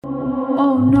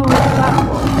don't know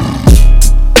about.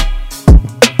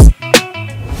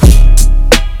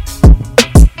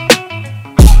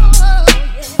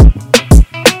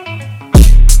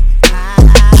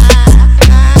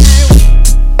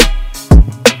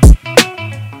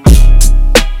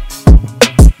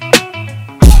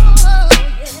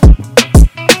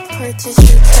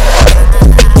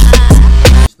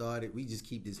 We just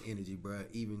keep this energy, bro,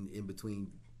 even in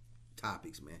between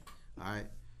topics, man. All right.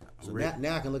 So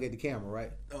now I can look at the camera,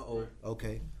 right? Uh-oh.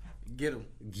 Okay. Get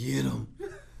him.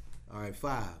 All right,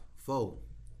 5, 4.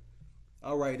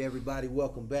 All right, everybody,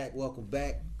 welcome back.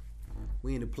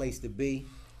 We in the place to be.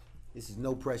 This is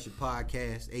No Pressure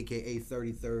Podcast, aka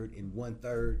 33rd and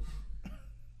 1/3.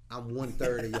 I'm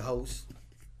 1/3 of your host.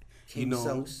 King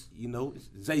Sos.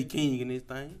 Zay King in this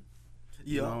thing.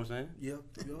 You know what I'm saying? Yep.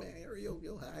 Man, hurry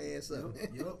your high ass up.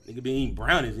 Yep. Nigga be eating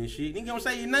brownies and shit. Nigga gonna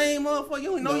say your name, motherfucker. You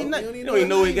don't know your name. You don't even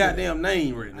know know his goddamn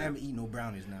name right now. I haven't eaten no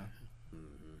brownies now.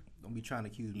 Mm-hmm. Don't be trying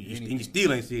to accuse me of anything. And you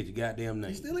still ain't said your goddamn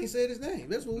name. He still ain't said his name.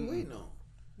 That's what we waiting on.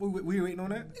 We waiting on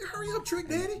that? Hurry up, Trick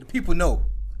Daddy. The people know.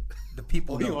 The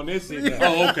people know. He on this shit now.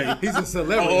 Oh, okay. He's a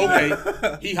celebrity. Oh,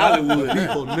 okay. He Hollywood.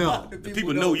 People know. The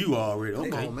people know you already. Okay.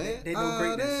 Come on, man. They know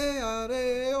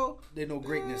greatness. They know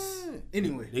greatness.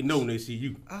 Anyway. They know when they see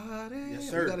you. Yes,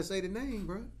 sir. You gotta say the name,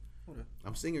 bro.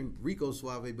 I'm singing Rico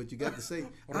Suave, but you got to say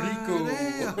Rico.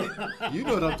 You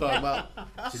know what I'm talking about.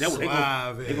 See,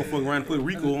 that they gonna fuck around and put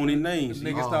Rico on his name.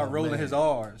 Nigga start rolling his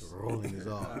R's. Rolling his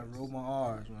R's. I roll my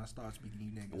R's when I start speaking to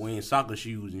you niggas. Wearing soccer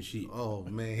shoes and shit. Oh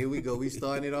man, here we go. We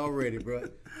starting it already, bro.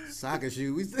 Soccer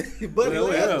shoes. But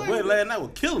last night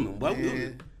was killing them,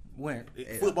 boy. When?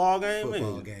 Football game,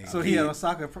 Football man. game. So he had a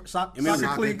soccer cleat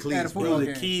at a football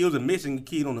game. It was a missing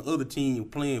kid on the other team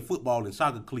playing football in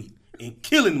soccer cleat and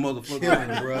killing the motherfucker. Killing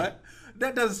him, bro.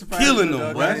 That doesn't surprise Killing me, them,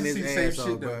 bro. bro. Running his Same ass off,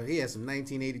 shit, bro. He had some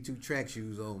 1982 track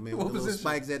shoes on, man. What with those position?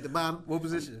 spikes at the bottom. What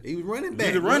position? He was running back.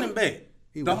 He was running back.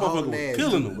 He That was motherfucker hauling was ass,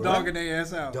 killing too, them, bro. Dogging their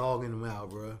ass out. Dogging them out,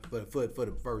 bro. For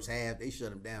the first half, they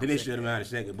shut him down. Then they shut him out in a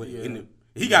second. But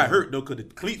he got hurt, though, because the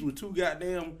cleats were too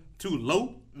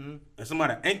low. Mm-hmm. And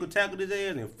somebody ankle tackled his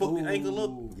ass and fucked his ankle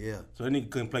up. Yeah. So that nigga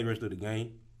couldn't play the rest of the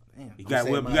game. Damn. You got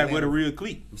to wear the real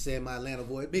cleat. I'm saying my Atlanta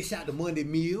boy. Big shout to Monday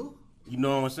Meal. You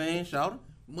know what I'm saying, shout out?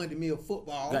 Monday Meal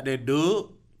football. Got that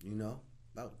dub. You know,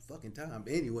 about fucking time.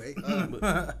 But anyway.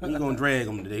 But we going to drag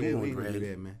them today. Yeah, we we going to do drag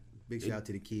that, them. man. Big shout out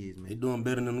to the kids, man. They doing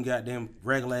better than them goddamn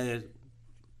regular ass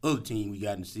other team we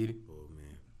got in the city. Oh,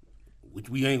 man. Which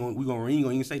we ain't gonna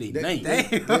even say their name.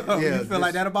 Damn. You feel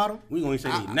like that about him? We ain't gonna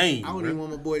say their name. I don't bro. even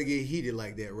want my boy to get heated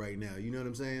like that right now. You know what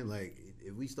I'm saying? Like,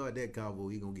 if we start that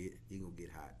convo, he gonna get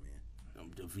hot, man.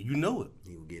 You know it.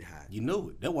 He gonna get hot. You know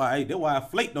it. That's why I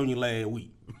flaked on you last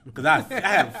week. Cause I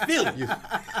had a feeling.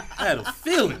 I had a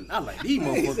feeling. I like these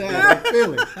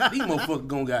motherfuckers. These motherfuckers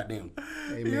gonna goddamn.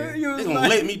 Hey, man. They gonna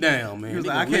let me down, man. They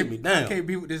like, gonna let me down. I can't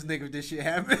be with this nigga if this shit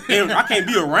happen. And I can't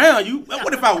be around you.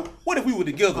 What if we were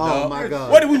together, dog? Oh my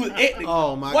God. What if we was at the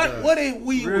God. What if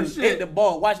we was at the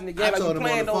bar watching the game I like told we him on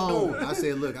planned the on phone. doing? I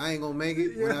said, look, I ain't gonna make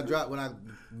it.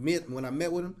 When I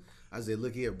met with him, I said,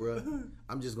 look here, bro.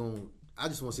 I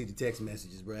just want to see the text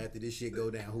messages, bro. After this shit go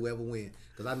down, whoever win,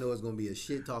 because I know it's gonna be a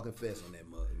shit talking fest on that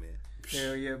mug, man.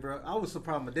 Hell yeah, bro. I was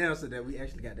surprised my dad said that we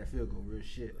actually got that field goal, real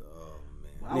shit. Oh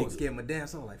man. Well, I was scared my dad,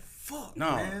 so I was like, fuck,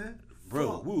 Nah, man.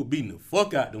 bro, Fuck. we were beating the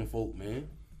fuck out them folk, man.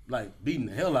 Like beating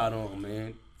the hell out of them,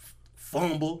 man.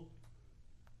 Fumble.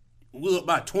 We up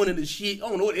by 20 to shit. I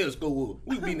don't know what the hell the score was.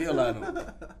 We beating the hell out of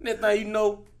them. Next thing you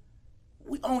know,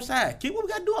 we onside. Kid, what we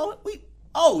gotta do?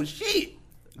 Oh shit.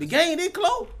 The game didn't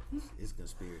close. It's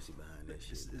conspiracy behind that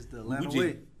shit. It's the Atlanta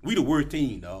way. We the worst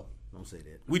team, dog. Don't say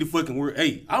that. We the fucking worst.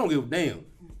 Hey, I don't give a damn.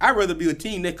 I'd rather be a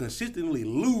team that consistently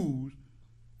lose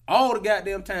all the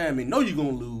goddamn time and know you're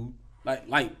gonna lose, like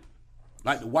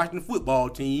the Washington football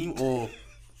team or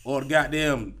the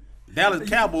goddamn Dallas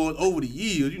Cowboys over the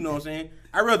years. You know what I'm saying?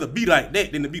 I'd rather be like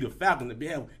that than to be the Falcons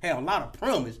that have a lot of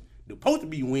promise. They're supposed to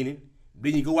be winning.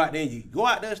 Then you go out there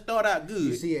and start out good.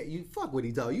 You see, you fuck what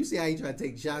he talking. You see how he try to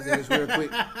take shots at us real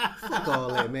quick. Fuck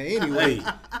all that, man.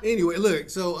 Anyway, look.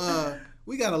 So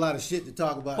we got a lot of shit to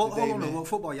talk about today, Hold on, man. what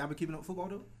football? Y'all been keeping up football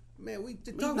though? Man, we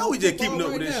just keeping up with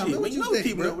that shit. Man, you know we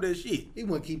keeping up with that shit. He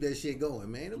want to keep that shit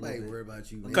going, man. Nobody worry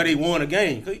about you, man. Because they won a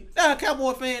game. That's how a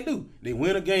Cowboy fan do. They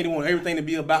win a game. They want everything to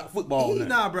be about football.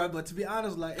 Nah, bro. But to be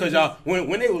honest, like, because y'all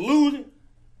when they were losing,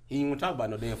 he didn't want to talk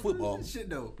about no damn football. Shit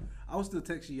though, I was still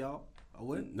texting y'all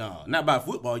what? No, not by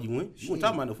football you win. You weren't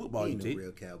talking about the football He you ain't no take.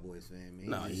 real Cowboys fan, man.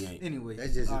 No, he ain't. Anyway,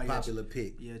 That's just a yeah, popular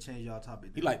pick. Yeah, change y'all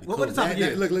topic. He like the what Colts. the topic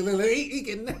is? Look, he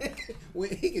can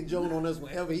he can join on us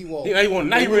whenever he wants. He ain't want.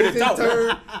 Now he ready to talk.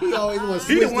 He always wants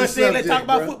to He switch the one the saying let's talk subject,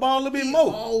 about bruh. football a little bit He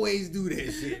more. always do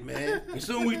that shit, man. And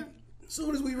soon we. As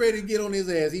soon as we ready to get on his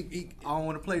ass, he I don't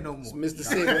want to play no more. Mr.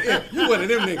 Sigma. Yeah, you one of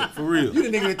them niggas. For real. You the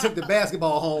nigga that took the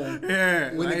basketball home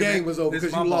Yeah, when the hey, game man, was over this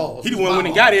because my you ball. lost. He the one when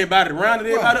he got everybody, rounded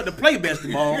everybody up to play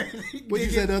basketball. What you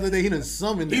said the other day, he done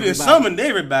summoned He everybody. done summoned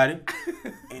everybody,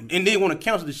 and they want to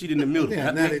cancel the shit in the middle.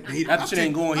 Yeah, that shit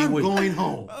ain't going his I'm way. going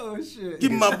home. Oh shit! Give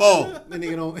me my ball. That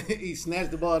nigga don't, he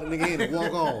snatched the ball to the nigga in and walk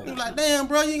I'm on. like, damn,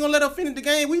 bro, you ain't gonna let us finish the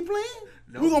game we playing?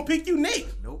 Nope. We gonna pick you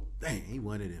next. Nope. Dang, he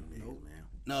one of them niggas, man.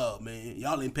 No, man,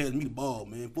 y'all ain't passing me the ball,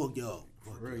 man. Fuck y'all.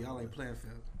 For real, y'all ain't playing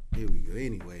fair. Here we go.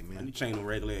 Anyway, I man. need to change no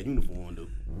regular ass uniform, though.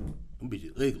 Them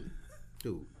bitches ugly.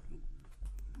 Dude,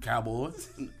 Cowboys.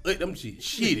 Them shit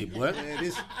shitty, boy. man,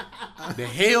 this The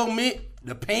helmet,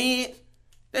 the pants,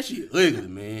 that shit ugly,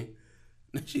 man.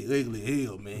 That shit ugly as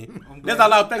hell, man. That's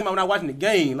all I was thinking about when I was watching the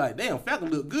game. Like, damn, Falcon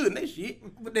look good in that shit.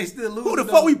 But they still lose. Who the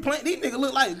fuck we playing? These niggas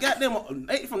look like goddamn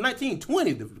they from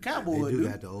 1920. The they Cowboys, do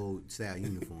dude. got the old style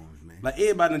uniforms, man. Like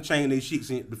everybody done changed their shit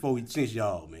since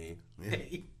y'all, man. Yeah.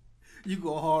 You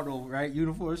go hard over right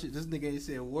uniform shit. This nigga ain't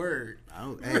said a word. I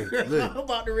don't, hey, look,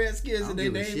 about the Redskins I and don't they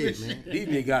give a name shit, and man. shit. These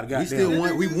niggas got we goddamn. still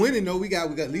won. We winning though. We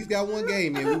got at least got one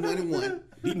game, man. We won and one.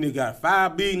 These niggas got a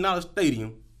 $5 billion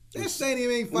stadium. That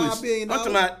stadium ain't $5 billion. I'm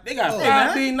talking about they got a Oh,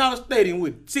 $5 billion stadium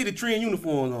with City Trend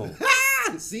uniforms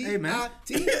on.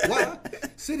 C-I-T-Y.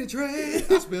 City Trend.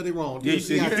 I spelled it wrong. Yeah, you dude.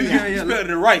 said you C-I-T-I. spelled it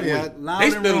the right Yeah, way. loud They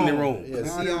and spelling it wrong. wrong. Yeah,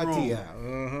 Loud and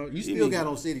C-I-T-I. You still got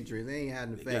on City Trends. They ain't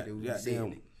hiding the fact that we saying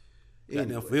Goddamn, it.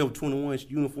 goddamn Anyway. Forever 21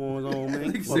 uniforms on,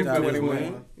 man. Fuck Super out of here, 21.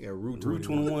 man. Yeah, Route Route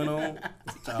 21 on. Get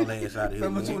y'all ass out of here,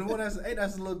 Number man. 21.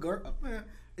 That's a little girl. Man.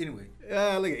 Anyway,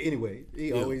 Look at anyway.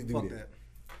 He always do fuck that. that.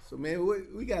 So man,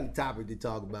 we got a topic to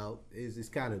talk about. It's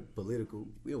kind of political.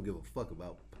 We don't give a fuck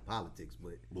about politics,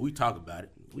 but But we talk about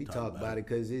it. we talk about it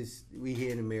because we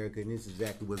here in America and this is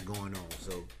exactly what's going on.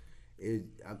 So,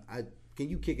 I can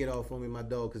you kick it off for me, my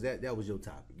dog? Because that was your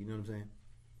topic. You know what I'm saying?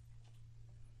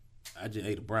 I just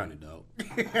ate a brownie, dog.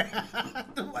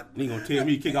 Nigga gonna tell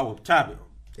me to kick off a topic.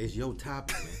 It's your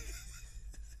topic, man.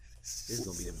 This is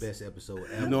gonna be the best episode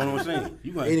ever. You know what I'm saying?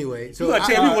 You gonna, Anyway, so you gonna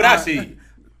tell me what I said.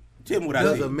 Tell me what I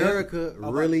Does said. America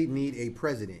really need a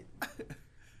president?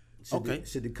 Okay.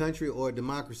 Should the country or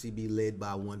democracy be led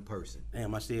by one person?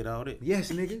 Damn, I said all that.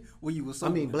 Yes, nigga. Well, you was so I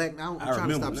mean, black. I'm I trying to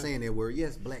remember stop now. saying that word.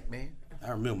 Yes, black man.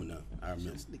 I remember now. I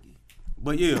remember.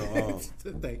 But yeah,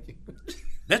 Thank you.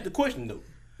 that's the question though.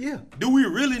 Yeah. Do we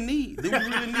really need? This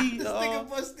nigga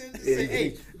busted. Say,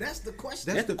 hey, that's the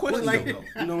question. That's the question Like- though.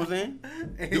 You know what I'm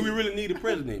saying? Do we really need a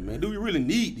president, man? Do we really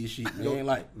need this shit, man?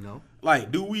 No.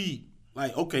 Like, do we?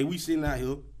 Like, okay, we sitting out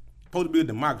here, supposed to be a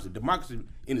democracy. Democracy,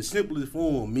 in the simplest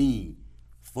form, mean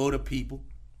for the people,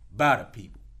 by the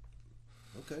people,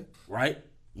 Okay. right?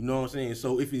 You know what I'm saying?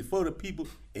 So if it's for the people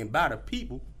and by the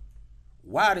people,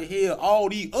 why the hell all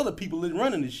these other people is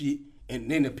running the shit, and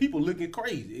then the people looking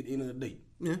crazy at the end of the day?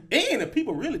 Yeah. And the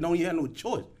people really don't even have no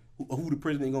choice who the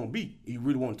president gonna be. If you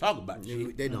really want to talk about this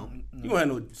shit. They don't. You don't have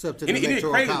no. It's up to and the it is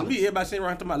electoral crazy to college. me. Everybody sitting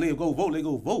around talking about let's go vote, let's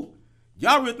go vote.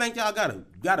 Y'all really think y'all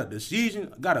got a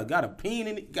decision, got a pen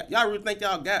in it? Y'all really think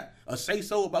y'all got a say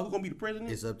so about who's gonna be the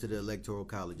president? It's up to the electoral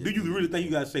college. Do you really think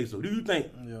you got a say so? Do you think,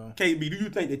 Yeah. KB? Do you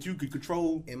think that you could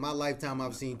control? In my lifetime,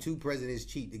 I've seen 2 presidents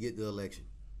cheat to get the election.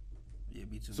 Yeah,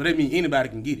 me too. So that means anybody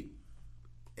can get it.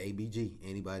 ABG.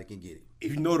 Anybody can get it.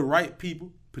 If you know the right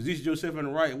people, position yourself in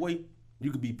the right way,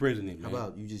 you could be president, How man.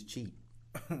 about you just cheat?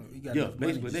 You got Yeah, enough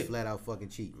money. basically Just that. flat out fucking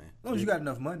cheat, man. As long as you got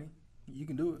enough money, you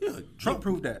can do it. Yeah, Trump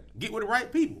proved that. Get with the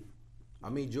right people. I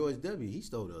mean, George W. He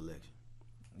stole the election.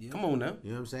 Yeah. Come on now. You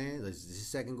know what I'm saying? This his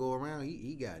second go around.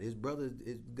 He got it. His brother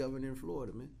is governor in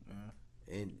Florida, man.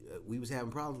 And we was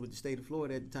having problems with the state of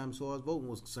Florida at the time as far as voting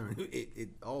was concerned. It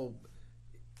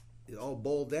all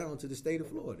boiled down to the state of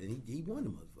Florida, and he won the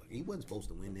motherfucker. He wasn't supposed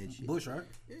to win that shit. Bush, right?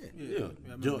 Yeah. Yeah, I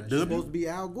remember Joe that It was supposed W. to be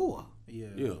Al Gore. Yeah.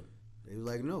 Yeah, They was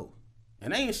like, no.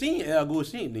 and I ain't seen Al Gore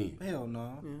since then. Hell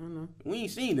no. Yeah, I know. We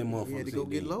ain't seen them motherfuckers. He had to go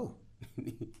since get then. low.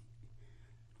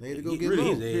 They had to go Get get rid of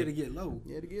low. his ass. He had to get low.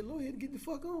 He had to get low. He had to get the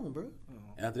fuck on, bro.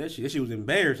 After that shit was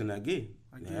embarrassing, I guess.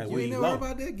 guess. You ain't never heard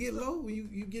about that? Get low when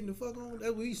you getting the fuck on.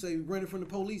 That's what you say. Running from the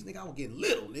police, nigga. I was getting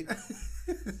little, nigga.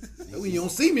 That's when you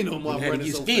don't see me no more. I'm had to running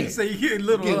get so skinny. fast. Say you getting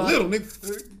little. Getting huh? little,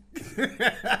 nigga.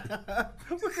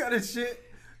 What kind of shit?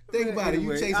 Think about it.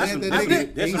 You Anyway, chasing I- after I that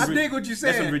dig- nigga. I dig what you That's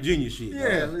said. some Virginia shit.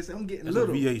 Yeah, dog. listen, I'm getting That's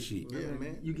little. some VA shit. Yeah,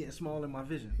 man. You getting small in my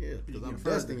vision. Yeah, You because I'm getting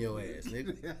dusting further. your ass,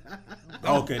 nigga.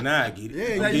 Okay, now I get it.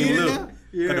 Yeah, I'm you getting get it little. now?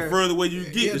 Yeah. Cause the further away you Yeah,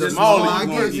 get, the the smaller smaller I you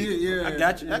get. gonna get. Yeah. I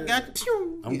got you. I got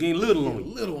you. I'm getting little on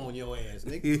you. Little on your ass,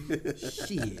 nigga.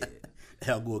 Shit.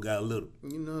 Al Gore got a little.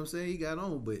 You know what I'm saying? He got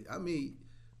on, but I mean,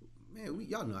 man,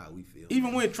 y'all know how we feel.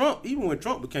 Even when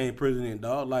Trump became president,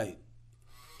 dog, like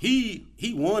he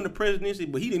won the presidency,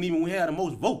 but he didn't even have the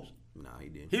most votes. Nah, he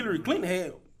didn't. Hillary Clinton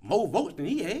had more votes than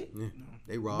he had, Yeah,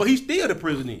 they robbed. but he's still the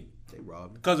president. They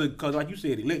robbed him. Cause like you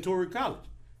said, electoral college.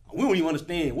 We don't even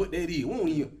understand what that is.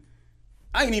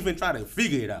 I ain't even try to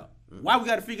figure it out. Why we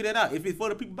got to figure that out? If it's for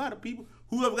the people, by the people,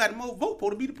 whoever got the most vote for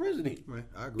to be the president. Right,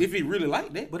 I agree. If it really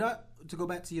like that. But to go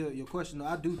back to your question, though,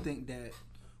 I do think that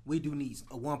we do need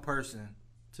one person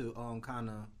to kind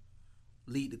of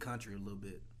lead the country a little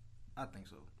bit. I think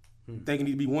so. Think it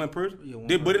need to be one person? Yeah, one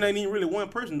But it person. ain't even really one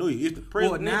person, though. It's the Well,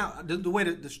 president. now the way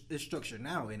that it's structured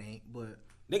now, it ain't. But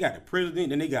They got the president,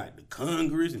 then they got the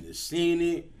Congress and the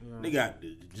Senate. They got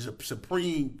the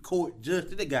Supreme Court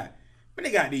justice. They got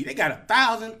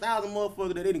 1,000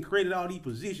 motherfuckers that they done created all these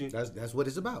positions. That's what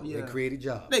it's about. Yeah. They created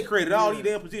jobs. They created all these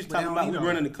damn positions But they talking don't about we need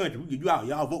running the country.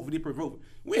 Y'all vote for this person. Vote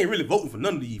for. We ain't really voting for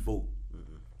none of these folks.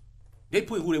 They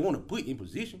put who they want to put in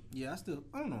position. yeah,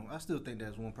 I don't know. I still think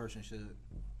that's one person should.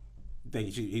 You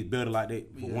think it's better like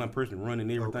that for Yeah. one person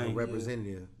running A everything?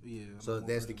 representative. Yeah. So if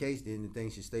that's the case, then the thing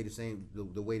should stay the same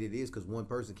the way that it is, because one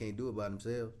person can't do it by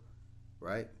themselves,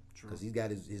 right? Because he's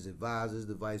got his advisors,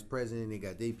 the vice president. They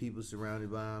got their people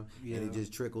surrounded by him, and it Yeah.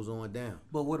 just trickles on down.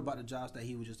 But what about the jobs that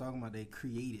he was just talking about? They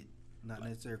created, not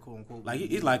necessarily quote unquote. Like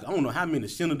it's like I don't know how many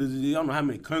senators. I don't know how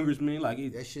many congressmen. Like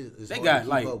That shit is they hard got to keep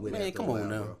like up with. man, after come a on while,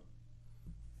 now. bro.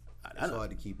 It's hard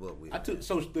to keep up with. I took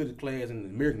social studies class in the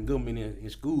American government in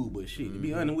school, but shit, to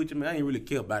be honest with you, man, I ain't really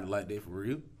care about it like that for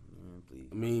real. Please.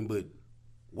 I mean, but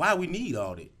why we need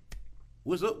all that?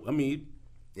 What's up? I mean,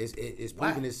 It's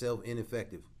Why? proving itself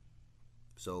ineffective.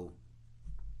 So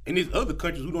and there's other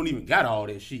countries who don't even got all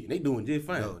that shit, and they doing just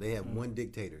fine. no, they have one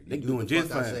dictator. You They do doing the just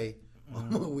fuck I fine. say,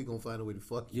 we gonna find a way to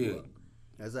fuck Yeah. you up.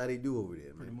 That's how they do over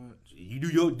there, pretty man. much. You do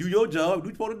your job, do what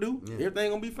you supposed to do. Yeah.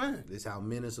 Everything gonna be fine. This how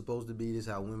men are supposed to be. This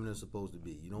how women are supposed to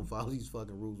be. You don't follow these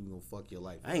fucking rules, we gonna fuck your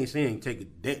life. I ain't saying take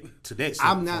it that to that.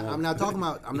 I'm simple not. form. I'm not talking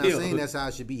about. I'm not Yeah. saying that's how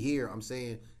it should be here. I'm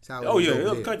saying it's how. Oh it is yeah, over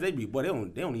other there. countries they be, but they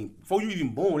don't even before you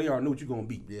even born, they already know what you gonna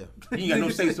be. Yeah. You ain't got no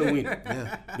say so in it.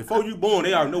 Yeah. Before you born,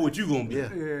 they already know what you gonna be.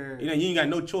 Yeah. You ain't got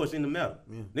no choice in the matter.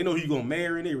 Yeah. They know who you gonna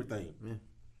marry and everything.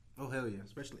 Oh hell yeah,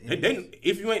 especially.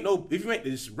 If you ain't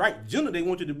this right gender they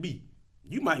want you to be,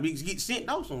 you might get sent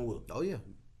out somewhere Oh yeah.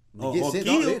 Or- Get or sent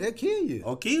killed. out there, they'll kill you.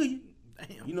 or kill you.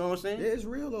 Damn. You know what I'm saying? Yeah, it's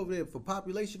real over there for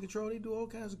population control. They do all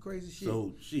kinds of crazy shit.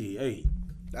 So shit, hey,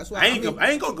 that's why I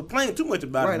ain't gonna complain too much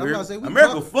about Right, I'm America. about to say, we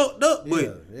America talk- fucked up, but Yeah,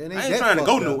 it ain't I ain't that trying to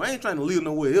go fucked no. up. I ain't trying to live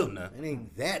nowhere else now. It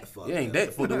ain't that fucked. It ain't up.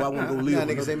 that fucked up. I want to go live. Yeah,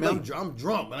 another niggas say, place. man, I'm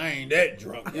drunk, but I ain't that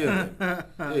drunk. Yeah.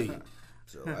 Hey,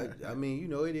 So I mean, you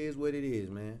know, it is what it is,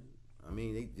 man. I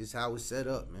mean, this how it's set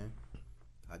up, man.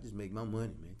 I just make my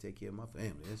money, man. Take care of my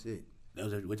family. That's it.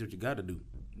 that's what you got to do.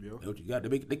 Yeah. That's what you got.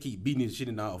 They keep beating this shit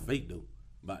in all fake though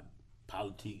about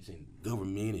politics and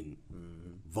government and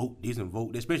vote this and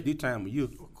vote that, especially this time of year.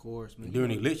 Of course, man.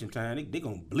 During election time, they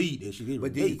gonna bleed that shit every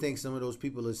But do day. you think some of those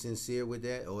people are sincere with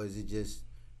that, or is it just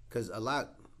because a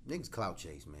lot niggas clout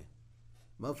chase, man?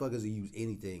 Motherfuckers will use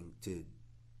anything to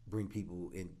bring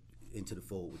people into the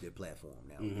fold with their platform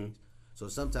nowadays. So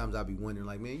sometimes I'll be wondering,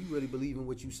 like, man, you really believe in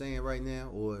what you saying right now,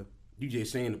 or You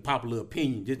just saying the popular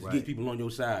opinion just to Right. get people on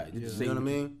your side. Just to say you know what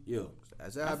I mean? Yeah,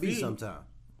 That's how I I be feel you. sometimes.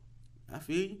 I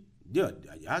feel you. Yeah,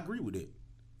 I agree with that.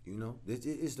 You know,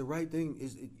 it's the right thing.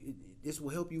 This will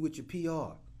help you with your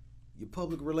PR, your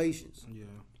public relations. Yeah.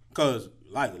 Cause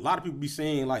like a lot of people be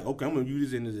saying like, okay, I'm gonna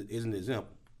use this as an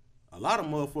example. A lot of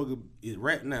motherfuckers is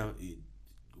right now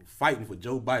fighting for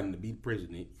Joe Biden to be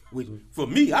president. Which for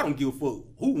me, I don't give a fuck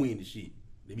who win the shit.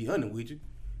 To be honest with you,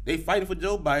 they fighting for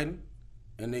Joe Biden,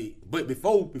 but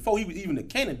before he was even a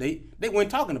candidate, they weren't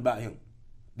talking about him.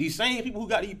 These same people who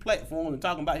got these platforms and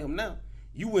talking about him now,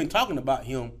 you weren't talking about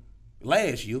him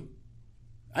last year.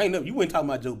 You weren't talking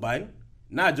about Joe Biden.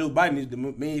 Now Joe Biden is the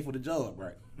man for the job,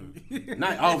 right?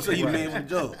 Now all of a sudden he's the man for the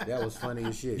job. That was funny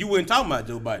as shit. You wasn't talking about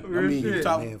Joe Biden. I mean, you shit.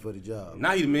 talking. man for the job.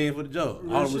 Now he's the man for the job.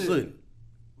 all of a shit. sudden.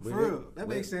 For Where real, that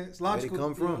makes sense. Where Logical. they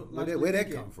come from? Where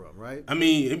that come from? Right? I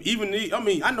mean,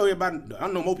 I know everybody. I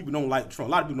know most people don't like Trump.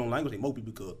 A lot of people don't like. I'm gonna say most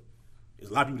people because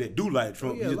there's a lot of people that do like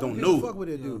Trump. Yeah, You just a lot don't of people know. Fuck with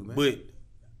that dude, man. But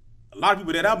a lot of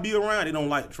people that I be around, they don't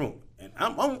like Trump, and I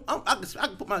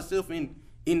can put myself in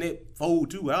that fold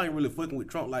too. I ain't really fucking with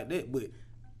Trump like that, but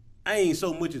I ain't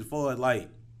so much as far as like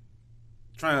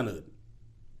trying to.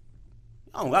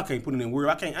 I can't put it in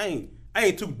words. I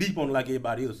ain't too deep on it like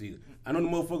everybody else is. I know the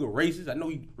motherfucker racist. I know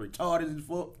he retarded as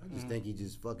fuck. I just think he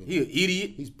just fucking. He an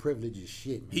idiot. He's privileged as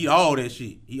shit. Man. He all that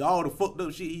shit. He all the fucked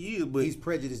up shit he is. But he's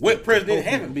prejudiced. What to president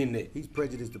poor haven't people. been that? He's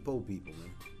prejudiced to poor people,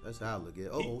 man. That's how I look at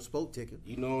it. Spoke ticket.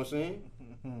 You know what I'm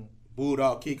saying?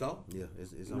 Bulldog kickoff. Yeah,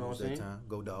 it's You know almost what I'm that saying? time.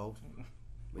 Go dogs.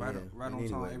 But Right, yeah, right but on time.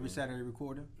 anyway, Every man. Saturday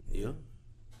recording. Yeah.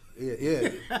 Yeah.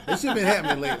 That shit been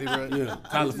happening lately, bro. Yeah.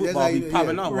 College That's football how be you-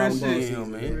 popping yeah. out while we Real be in shit. here,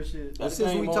 man. Real shit. But That's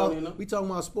since the we same talk, ball, you know? we talking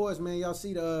about sports, man. Y'all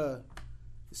see the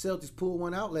Celtics pulled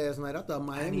one out last night. I thought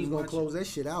Miami was even gonna watch close that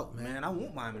shit out, man. Man, I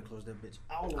want Miami to close that bitch.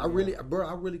 I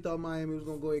really thought Miami was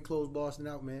gonna go ahead and close Boston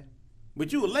out, man.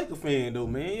 But you a Laker fan though,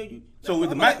 man. So if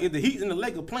the Heat and the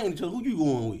Lakers playing each other, who you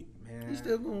going with? Man. He's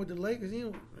still going with the Lakers,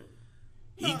 you know.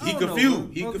 He I don't confused. know,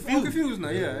 He bro. confused. I'm confused now,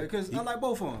 yeah, because I like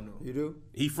both of them though. You do?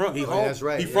 He from Oh, that's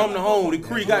right. He Yeah. from the home. The That's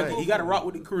Creed right. he got to rock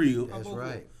with the Creed. That's both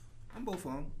right. I'm both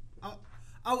of them.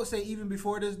 I would say even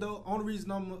before this though, only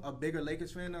reason I'm a bigger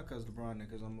Lakers fan now because LeBron,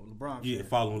 because I'm a LeBron fan. Yeah,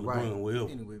 following Right. LeBron well.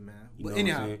 Anyway, man. You But know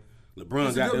anyhow, what I'm saying? LeBron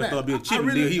it's a got good there start being match. I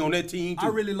Chippendale. really- He on that team too. I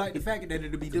really like the fact that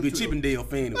it'll be Be a them two. Chippendale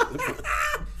fan.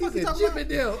 He said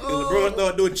Chippendale. If LeBron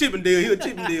start doing Chippendale, he a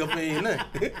Chippendale fan now.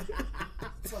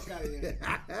 Fuck out of here.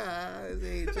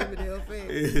 Say Chippendale fan.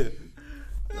 Yeah.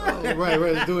 Oh,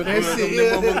 right, doing that That shit.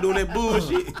 motherfucker doing that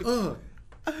bullshit.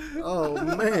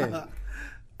 Oh man.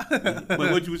 But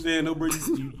what you was saying though, bro,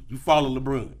 you follow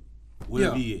LeBron.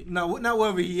 Wherever he at. No, not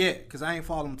wherever he at, because I ain't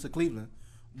follow him to Cleveland.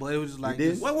 But it was just like,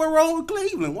 didn't? just, What wrong with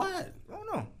Cleveland? Why? I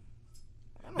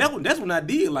don't know. That's when I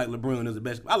did like LeBron as a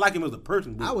basketball. I like him as a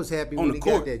person. But I was happy on when the he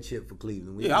court. got that chip for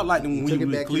Cleveland. Yeah, I liked him he when took he it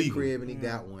was in back to the Cleveland. crib and he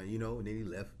got one, you know, and then he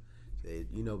left. Said,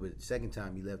 you know, but the second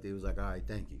time he left, it was like, all right,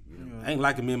 thank you. You know, I ain't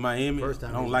like him in Miami. first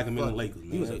time I don't he like was him in the fuck- Lakers,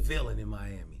 man. He was a villain in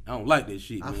Miami. I don't like that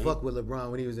shit, I man. fucked with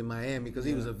LeBron when he was in Miami because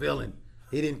he was a villain.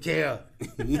 He didn't care.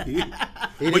 But He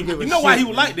didn't give a you know why shit, he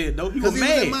was man. like that though? He 'Cause was he was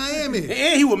mad. in Miami.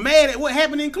 And he was mad at what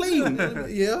happened in Cleveland.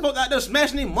 Yeah. Folk out there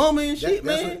smashing his mama and shit,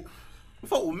 that's man.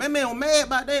 Folk was man was mad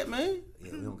about that, man.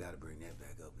 Yeah, we don't got to bring that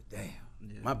back up, but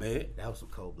damn. My bad. That was some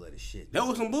cold-blooded shit. That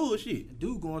was some bullshit.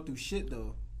 Dude going through shit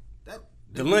though.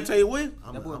 Delonte West,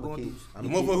 That boy going through- the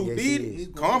motherfucker who did He's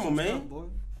it, going karma, through some man. stuff, boy.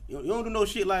 You don't do no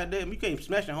shit like that. You can't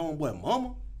smash your homeboy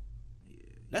mama.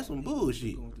 That's some He's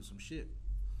bullshit. going through some shit.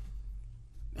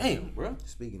 Damn, bro.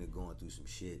 Speaking of going through some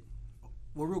shit,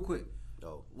 Well, real quick.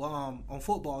 oh, Well, on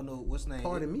football note, what's the name?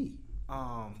 pardon me.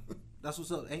 That's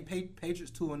what's up. Ain't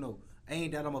Patriots 2-0.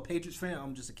 Ain't that I'm a Patriots fan.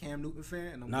 I'm just a Cam Newton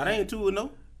fan. And I'm Nah, they ain't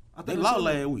 2-0. I They thought lost it was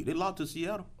last week. They lost to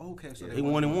Seattle. Okay, so They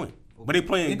 1-1. But they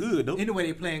playing good though. Anyway,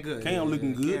 they playing good. Cam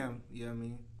looking good. Cam, yeah, I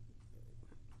mean,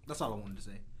 that's all I wanted to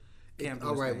say. Cam doing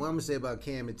All his right, thing. what I'm gonna say about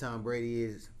Cam and Tom Brady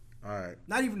is, all right.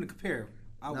 Not even to compare.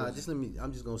 I'm just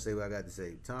gonna say what I got to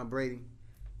say. Tom Brady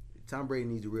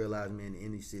needs to realize, man, the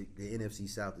NFC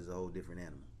South is a whole different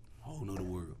animal. Whole nother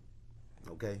world.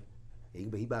 Okay, he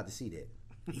about to see that.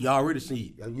 You already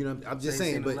see it. You know, I'm just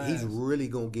Same saying, thing but he's last. really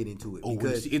gonna get into it Oh,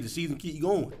 because if the season keep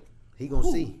going. he gonna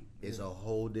see it's a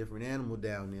whole different animal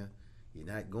down there. You're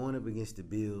not going up against the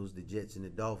Bills, the Jets, and the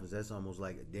Dolphins. That's almost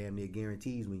like a damn near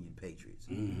guarantees when you Patriots.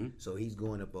 Mm-hmm. So he's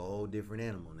going up a whole different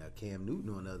animal. Now Cam Newton,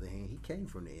 on the other hand, he came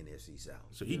from the NFC South.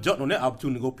 So he jumped on that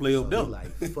opportunity to go play So up he there.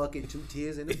 like fucking 2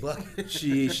 tears in the bucket.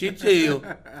 shit, chill.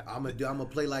 I'm gonna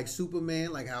play like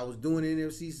Superman, like how I was doing in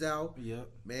NFC South. Yep.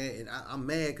 Man, and I'm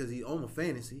mad because he's on my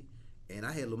fantasy, and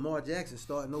I had Lamar Jackson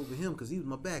starting over him because he was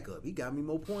my backup. He got me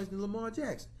more points than Lamar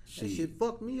Jackson. That Shit. shit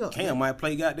fucked me up. Cam might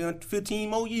play goddamn 15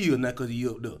 more years now because he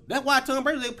up there. That's why Tom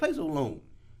Brady ain't play so long.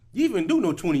 You even do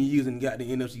no 20 years in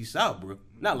goddamn NFC South, bro.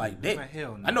 Not like that. Man,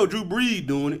 hell no. I know Drew Brees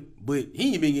doing it, but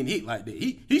he ain't been getting hit like that.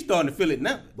 He's starting to feel it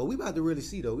now. But we about to really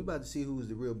see though. We about to see who was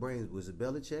the real brains. Was it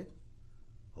Belichick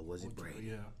or was it Brady?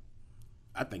 Yeah.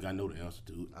 I think I know the answer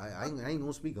to it. I ain't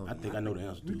gonna speak on I it. think I know the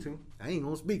answer to Me it. too. I ain't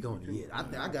gonna speak on it yet.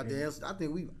 I got the answer. I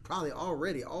think we probably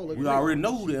already all agree. We already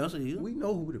know who the answer is. We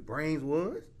know who the brains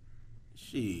was.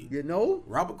 Shit. You know.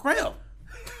 Robert Kraft.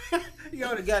 He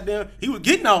already goddamn, he was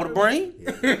getting all the brain.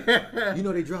 You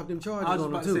know they dropped them I charges was on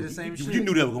about him to say too. the same You, shit. you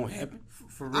knew that was gonna happen.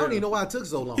 For real. I don't even know why it took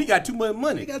so long. He got too much They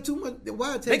money. got too much.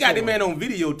 Why it take They got so that man long? on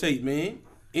videotape, man,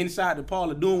 inside the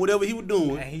parlor doing whatever he was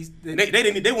doing. And he's- And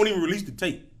they won't even release the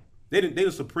tape. They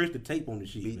just suppressed the tape on the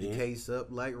shit, Beat man. the case up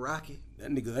like Rocky. That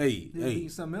nigga, hey, Did hey, he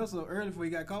something else so early before he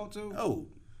got caught too? oh,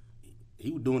 he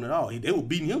was doing it all. They were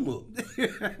beating him up.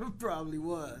 Probably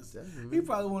was. He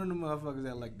probably one of them motherfuckers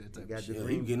that like that type Got of the shit. Yeah,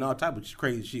 he was getting all type of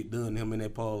crazy shit done to him in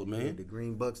that parlor, Had man. the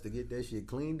green bucks to get that shit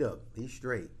cleaned up. He's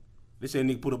straight. They said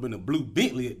nigga put up in a blue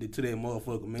Bentley to that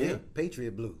motherfucker, man. Yeah,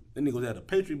 Patriot Blue. That nigga was at a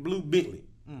Patriot blue Bentley.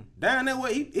 Down that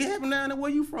way, it happened down there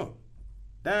where you from.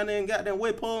 Down there in goddamn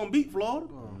West Palm Beach, Florida.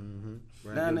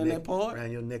 Down in that part.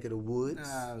 Around your neck of the woods.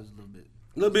 Nah, it was a little bit.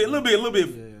 Little bit.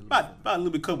 Yeah, About a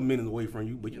little bit, couple minutes away from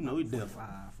you, but you know it down.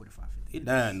 45, 50. It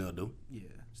down there though. Yeah,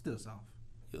 still soft.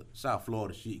 Yeah, South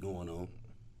Florida shit going on.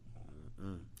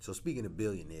 So speaking of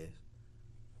billionaires,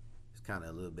 it's kind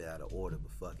of a little bit out of order,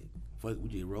 but fuck it. Fuck, we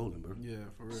just rolling, bro. Yeah,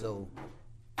 for real. So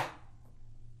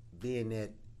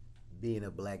being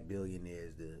a black billionaire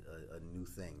is a new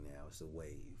thing now. It's a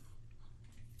wave.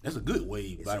 That's a good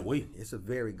wave, by the way. It's a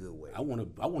very good wave. I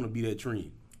wanna be that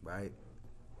trend. Right?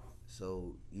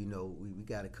 So, you know, we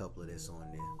got a couple of this on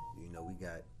there. You know, we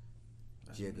got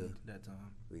Jigga. That time.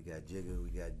 We got Jigga, we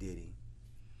got Diddy.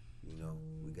 You know,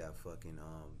 we got fucking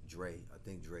Dre. I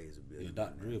think Dre is a Yeah, billion.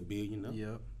 Dr. Dre a billion, though.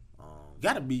 Yep.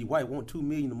 Gotta be white, want $2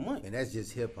 million a month. And that's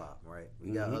just hip hop, right?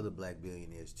 We got other black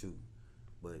billionaires too.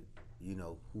 But, you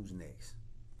know, who's next?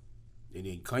 And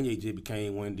then Kanye just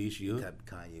became one this year. Got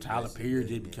Kanye Tyler West, Perry just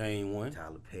billionaire. became one.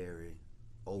 Tyler Perry.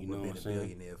 Oprah You know what been I'm a saying?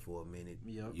 billionaire for a minute.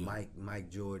 Yep. Yeah. Mike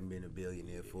Jordan been a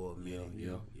billionaire for a minute.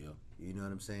 Yeah. You know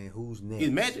what I'm saying? Who's next?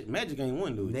 Is Magic ain't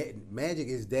one, dude. Magic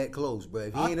is that close, but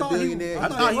if he I ain't a thought he- billionaire, I he's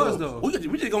thought he that was, close. though.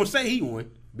 We just gonna say he won.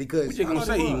 Because We just gonna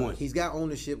say he won. he's got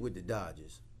ownership with the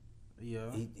Dodgers.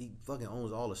 Yeah. He fucking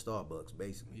owns all the Starbucks,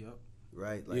 basically. Yep.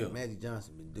 Right? Like Yeah. Magic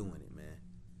Johnson been doing it, man.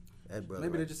 That brother.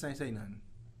 Maybe right, they just ain't say nothing.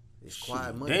 it's quiet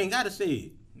Shit, money. They ain't gotta say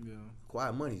it. Yeah.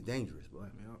 Quiet money's dangerous, boy.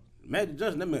 Yep. Magic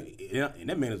Johnson,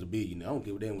 that man is a billionaire. I don't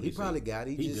give a damn what He he probably say. got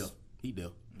it. He He there. just He there.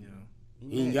 Yeah.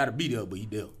 He ain't gotta be there, but he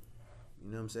there. You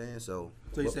know what I'm saying? So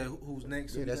So you said who's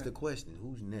next? yeah, that's the question.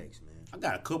 Who's next, man? I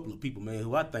got a couple of people, man,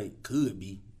 who I think could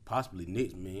be possibly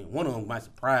next, man. One of them might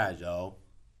surprise y'all,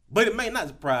 but it may not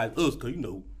surprise us, cause you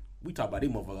know we talk about these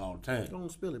motherfuckers all the time.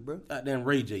 Don't spill it, bro. Goddamn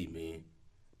Ray J, man.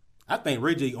 I think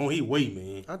Ray J on his way,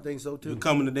 man. I think so too.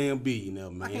 Becoming a damn billionaire, I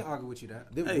can't man. argue with you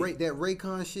that. That Hey. that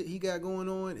Raycon shit he got going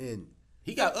on, and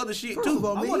He got other shit First too. of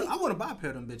all, I man, want to buy a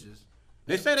pair of them bitches.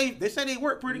 They say they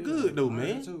work pretty good though,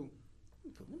 man. Too.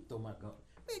 throw my gun.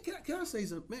 Man, can I say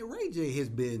something? Man, Ray J has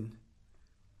been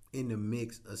in the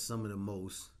mix of some of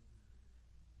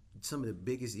the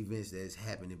biggest events that has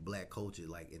happened in black culture,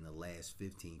 like in the last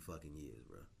 15 fucking years,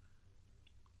 bro.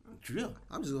 Drill.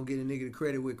 I'm just gonna give a nigga the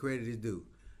credit where credit is due.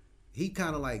 He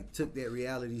kind of like took that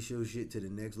reality show shit to the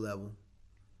next level,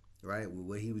 right? With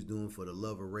what he was doing for the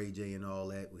love of Ray J and all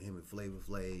that, with him and Flavor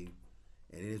Flav.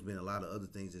 And there's been a lot of other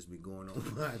things that's been going on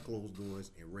behind closed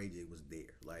doors, and Ray J was there.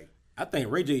 Like, I think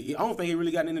Ray J. I don't think he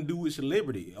really got anything to do with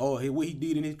celebrity or what he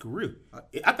did in his career.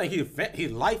 I think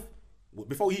his life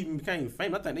before he even became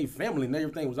famous. I think their family and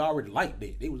everything was already like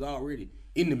that. They was already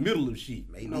in the middle of shit.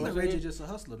 Maybe. You know I what think I'm Ray J saying? just a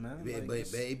hustler, man. but Like,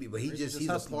 he Ray J he's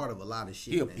a hustling. part of a lot of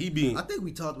shit. Yeah, man. he being- I think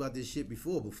we talked about this shit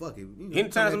before, but fuck it. You know,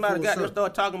 Anytime come back somebody full got to circle.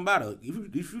 start talking about it,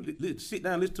 if you sit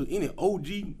down and listen to any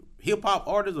OG hip hop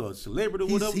artist or celebrity or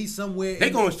He's- whatever, he's somewhere They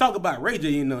in gonna talk about Ray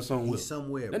J in there somewhere. He's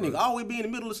somewhere, That bro. nigga always be in the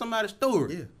middle of somebody's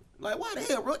story. Yeah. Like why the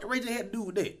hell Ray J had to do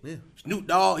with that? Yeah. Snoop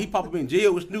Dogg, he pop up in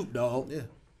jail with Snoop Dogg. Yeah,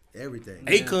 everything.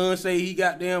 Akon say he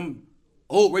got them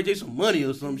owed Ray J some money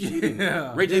or some shit. And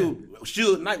Yeah. Ray J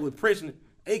Suge Knight was pressing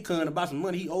Akon about some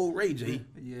money he owed Ray J.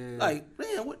 Yeah. Like,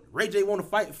 man, what Ray J want to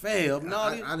fight Fab and all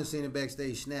I this? done seen him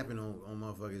backstage snapping on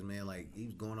motherfuckers, man. Like he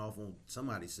was going off on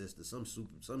somebody's sister, some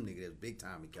nigga that's big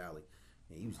time in Cali.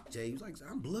 And he was like,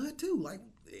 I'm blood too. Like,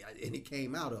 and it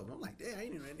came out of him. I'm like, damn, I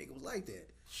ain't know that nigga was like that.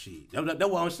 Shit, that's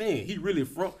what I'm saying. He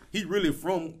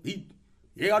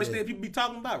all this thing people be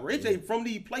talking about. Ray J from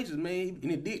these places, man,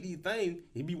 and he did these things.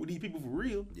 He be with these people for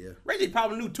real. Yeah. Ray J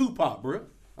probably knew Tupac, bro.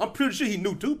 I'm pretty sure he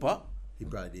knew Tupac. He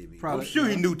probably did be. Probably. I'm sure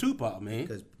he knew Tupac, man.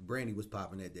 Because Brandy was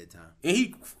popping at that time.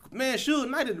 And Suge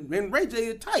Knight and Ray J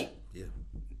is tight. Yeah,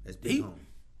 that's big He- home.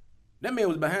 That man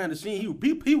was behind the scene.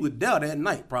 He was there that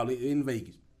night, probably in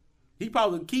Vegas. He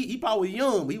probably was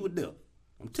young, but he was there.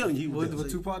 I'm telling you, he was there. When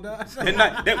Tupac died? That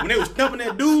night, when they was stumping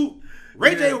that dude,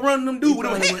 Ray J was running them dude with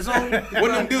them hats on.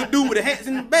 When them dude with the hats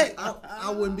in the back.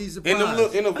 I wouldn't be And surprised. them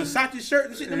little, in a Versace shirt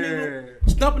and shit, them niggas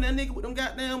stumping that nigga with them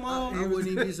goddamn I wouldn't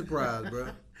even be surprised, bro.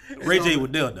 Ray J was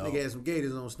there, dog. Nigga had some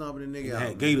gators on, stomping the nigga He out. had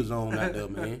man. gators on out there,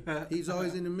 man. He's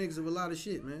always in the mix of a lot of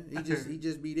shit, man. He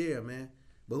just be there, man.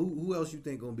 But who else you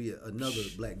think gonna be another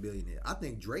black billionaire? I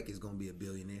think Drake is gonna be a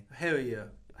billionaire. Hell yeah.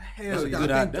 Hell That's a yeah.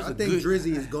 good I idea. think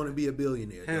Drizzy is gonna be a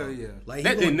billionaire. Hell dog. yeah. Like he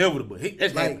That's gonna- inevitable.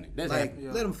 That's like, happening. That's like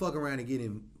happening. let him fuck around and get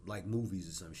in like movies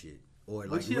or some shit. Or like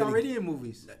But she really- already in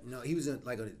movies. No, he was in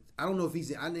like I don't know if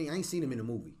he's in, I ain't seen him in a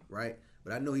movie, right?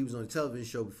 but I know he was on a television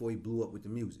show before he blew up with the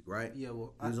music, right? Yeah,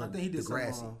 well, He was I on think he did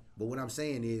Degrassi. some. But what I'm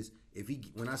saying is,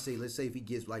 let's say if he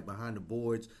gets like behind the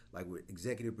boards, like with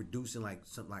executive producing, like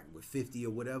something like with 50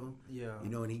 or whatever, Yeah. you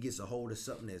know, and he gets a hold of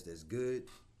something that's good,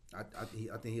 I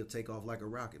think he'll take off like a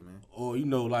rocket, man. Or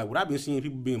like what I've been seeing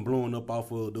people being blowing up off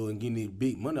of though and getting this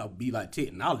big money off be like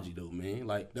technology though, man.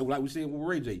 Like we said with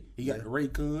Ray J, he got the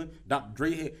Raycon. Dr.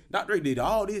 Dre did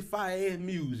all this fire ass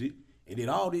music and did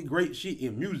all this great shit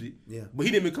in music. Yeah. But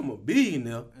he didn't become a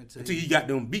billionaire until he got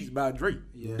them beats by Dre.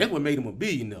 Yeah. That's what made him a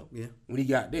billionaire. Yeah. When he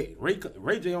got that,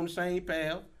 Ray J on the same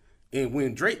path. And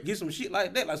when Drake gets some shit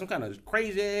like that, like some kind of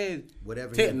crazy ass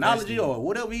Whatever he technology invested in. or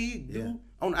whatever he do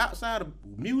on the outside of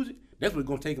music, that's what's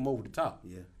gonna take him over the top.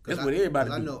 Yeah, That's what everybody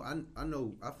do. I know. I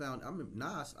remember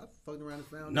Nas. I fucked around and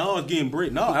found. No, it's getting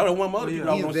bread. No, I don't want other people.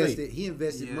 I He was gonna invested. say. He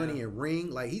invested Yeah. money in Ring.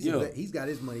 Like he's Yeah. he's got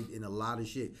his money in a lot of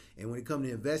shit. And when it comes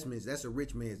to investments, that's a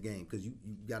rich man's game because you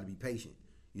got to be patient.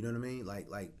 You know what I mean? Like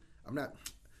I'm not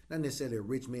necessarily a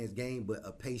rich man's game, but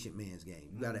a patient man's game.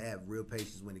 You got to have real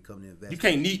patience when it comes to investment. You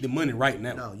can't need the money right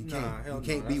now. No, you Nah, can't. hell You no.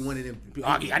 can't be one of them.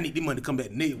 I need the money to come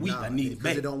back next week. Nah, I need it because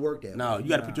back. it don't work that No, way. you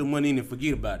got to put your money in and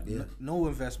forget about it. Yeah. No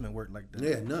investment work like that.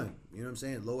 Yeah, none. You know what I'm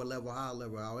saying? Lower level, higher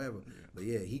level, however. But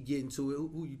yeah, he get into it.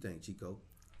 Who you think, Chico?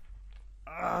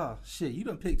 Shit, you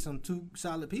done picked some two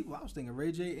solid people. I was thinking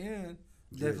Ray J and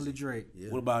definitely Drake. Yeah.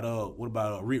 What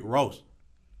about Rick Ross?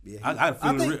 Yeah, I got a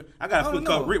feeling. I got a feeling know.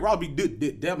 because Rick Ross be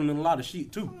dabbling in a lot of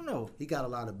shit too. I don't know. he got a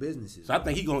lot of businesses. So I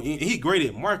think he great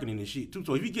at marketing and shit too.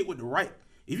 So if you get with the right,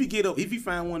 if you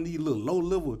find one of these little low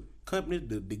level companies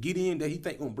to get in that he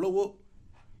think gonna blow up,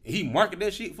 and he market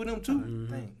that shit for them too,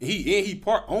 and he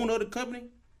part owner of the company,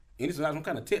 and it's like some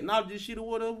kind of technology shit or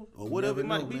whatever it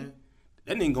might be. Man.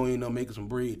 That nigga gonna end up making some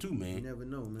bread too, man. You never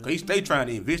know, man. Cause he stay trying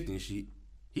to invest in shit.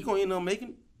 He gonna end up making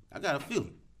it. I got a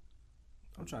feeling.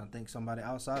 I'm trying to think somebody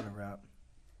outside of rap.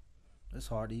 It's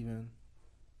hard to even.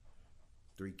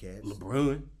 3 cats.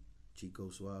 LeBron. Chico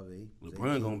Suave.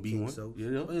 LeBron gonna be one. So.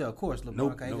 Yeah. Oh yeah, of course. LeBron.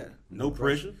 No, no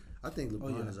pressure. I think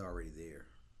LeBron yeah. is already there.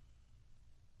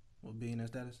 What billionaire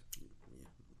status?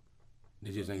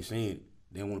 They just ain't saying it.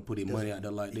 They don't want to put their money out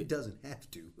there like He that. doesn't have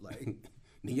to. Like,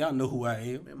 Then y'all know who I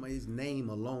am. man, his name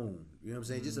alone. You know what I'm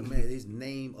saying? Just imagine his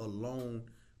name alone.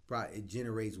 Probably it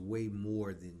generates way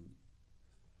more than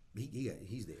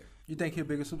he's there. You think he's a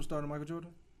bigger superstar than Michael Jordan?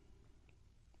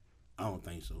 I don't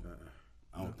think so.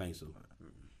 I don't think so.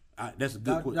 That's a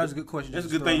good question. That's a good question. That's a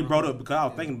Just good thing you throw brought out. up because I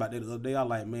was thinking about that the other day. I was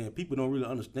like, man, people don't really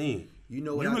understand. You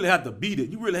know what? You really have to be there.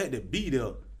 You really had to be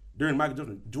there during Michael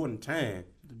Jordan time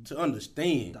to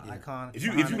understand. The icon. If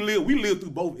you we lived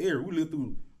through both eras. We lived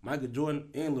through Michael Jordan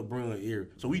and LeBron era,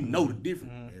 so we know the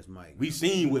difference. That's Mike. We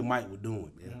seen what Mike was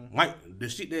doing. Mike, the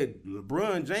shit that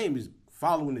LeBron James is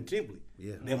following the template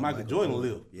that Michael Jordan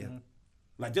lived. Yeah.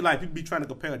 Like just like people be trying to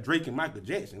compare Drake and Michael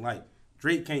Jackson. Like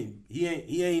Drake can't, he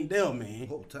ain't there, man.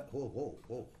 Whoa.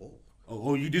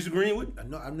 Oh, you disagreeing with?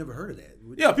 No, I've never heard of that.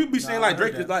 Yeah, people be saying I like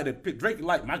Drake heard is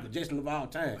like Michael Jackson of all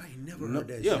time. I ain't never heard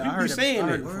that Yeah, shit. people be saying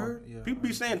that. Word? Yeah. People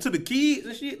be saying to the kids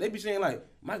and shit. They be saying like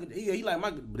Michael, yeah, he like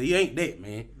Michael, but he ain't that,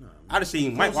 man. I just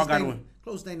seen Mike walk out on.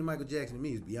 Closest thing to Michael Jackson to me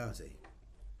is Beyonce.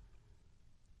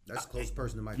 That's the closest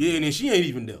person to Michael. Yeah, and then she ain't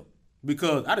even there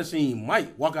because I just seen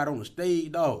Mike walk out on the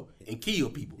stage, dog, and kill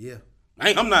people. Yeah.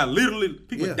 I'm not literally.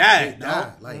 People Yeah, died, they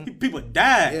dog. died, like- People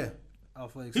died. Yeah.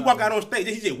 He walk out on stage.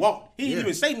 He just walk. He didn't Yeah.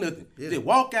 even say nothing. Yeah. He just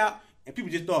walk out, and people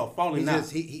just start falling out.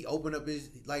 He opened up his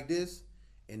like this,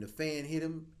 and the fan hit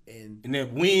him, and And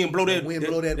that wind blow that white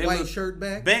little shirt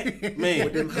back, man.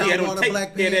 With them He had Hellwater tape,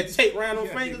 black he had that pants. tape around them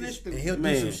fingers and he'll do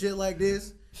man. some shit like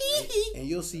this, and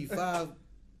you'll see five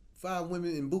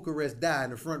women in Bucharest die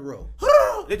in the front row,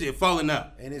 They just falling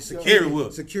out. and it's Everywhere.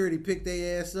 security pick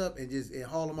their ass up and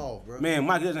haul them off, bro. Man,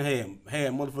 Mike Jackson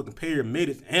had motherfucking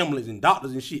paramedics, ambulance, and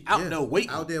doctors and shit out there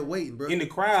waiting, bro. in the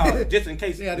crowd just in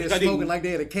case. Yeah, they're because they smoking like they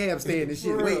had a cab stand and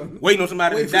shit, waiting on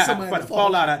somebody Waiting to for die, somebody to to fall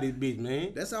fall. out this bitch,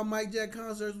 man. That's how Mike Jack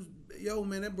concerts was. Yo,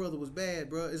 man, that brother was bad,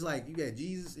 bro. It's like you got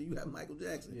Jesus and you got Michael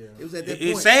Jackson. Yeah. It was at that point.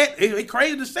 It's sad. It's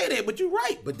crazy to say that, but you're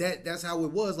right. But that's how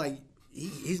it was. Like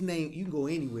his name, you can go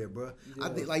anywhere, bro. I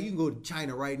think like you can go to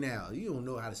China right now. You don't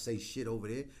know how to say shit over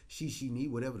there. She, me,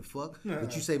 whatever the fuck.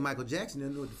 But you say Michael Jackson, they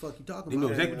don't know what the fuck you talking They know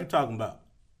about. exactly what you're talking about.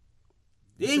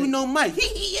 They ain't even know Mike.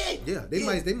 Yeah,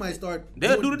 they might start.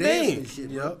 They'll do the dancing dance.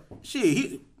 and shit, bro.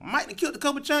 Shit, Mike done killed a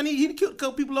couple Chinese. He done killed a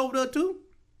couple people over there too.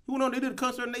 Who know they did a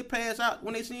concert and they pass out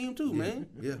when they see him too, man.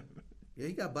 Yeah,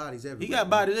 he got bodies everywhere. He got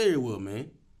bodies everywhere,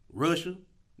 man. Russia,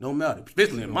 no matter,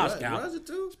 especially in Moscow. Russia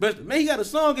too. Especially, man, he got a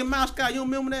song in Moscow. You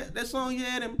remember that song he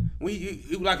had him when he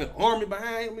was like an army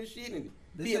behind him and shit, and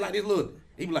he had like this little.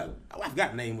 He be like, oh, I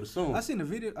forgot the name of the song. I seen the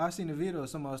video of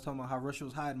somebody was talking about how Russia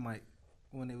was hiding Mike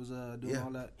when they was doing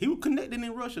all that. He was connected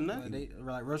in Russia, nothing.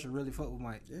 Like Russia really fuck with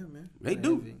Mike. Yeah, man. They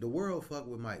do. Heavy. The world fuck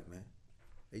with Mike, man.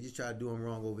 They just try to do him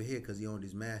wrong over here because he owned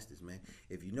his masters, man.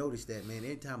 If you notice that, man,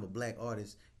 anytime a black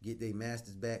artist get their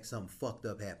masters back, something fucked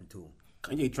up happened to him.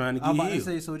 Kanye trying to I'm get about to healed.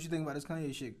 say, so what you think about this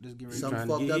Kanye shit? Just get ready. Something trying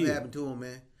to fucked get up healed. happened to him,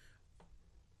 man.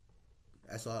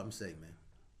 That's all I'm saying, man.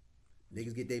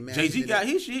 Niggas get their masters. Jay-Z got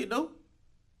his shit, though.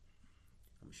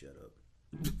 I'm gonna shut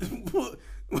up.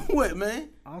 What, man?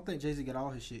 I don't think Jay-Z got all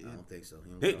his shit. I don't think so. He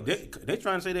don't They get all that shit. they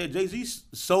trying to say that Jay-Z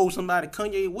sold somebody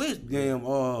Kanye West damn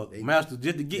master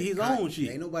just to get his own shit.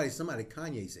 Ain't nobody. Somebody.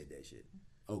 Kanye said that shit.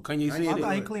 Oh, Kanye Kanye said I it.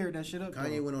 thought he cleared that shit up.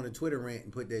 Kanye though. went on a Twitter rant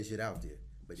and put that shit out there,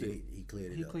 but he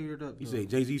cleared it He up. cleared it up. He though. said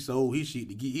Jay-Z sold his shit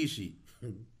to get his shit.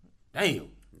 Damn.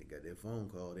 They got that phone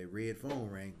call. That red phone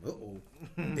rang. Uh-oh.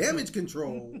 Damage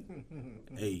control.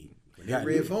 Hey. When that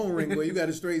red phone ring, boy, you got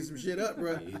to straighten some shit up,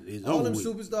 bro. It's All over them with.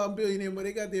 superstar billionaires, but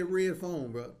they got that red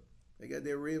phone, bro. They got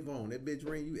that red phone. That bitch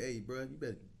ring you, hey, bro, you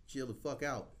better chill the fuck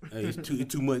out. Hey, it's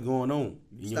too much going on.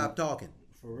 Stop talking.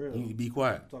 For real. You need to be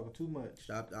quiet. Talking too much.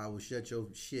 Stop. I will shut your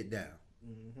shit down.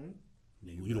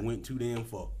 You done went too damn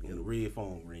far on the red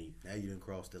phone ring. Now you done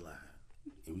crossed the line.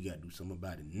 And we got to do something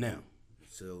about it now.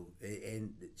 So,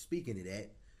 and speaking of that,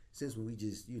 since we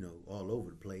just, all over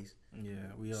the place. Yeah,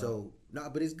 we are. So,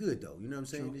 but it's good though. You know what I'm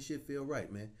saying? True. This shit feel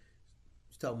right, man.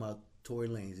 Just talking about Tory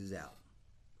Lanez is out.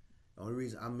 The only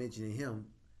reason I'm mentioning him,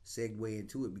 segue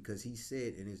into it, because he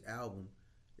said in his album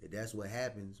that that's what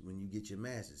happens when you get your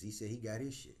masters. He said he got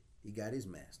his shit. He got his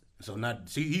master. So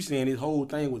he's saying this whole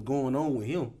thing was going on with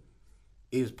him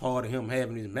is part of him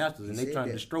having his masters, and He they said trying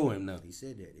to that. destroy him now. He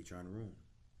said that. They trying to ruin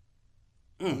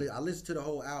him. I listened to the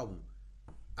whole album.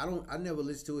 I never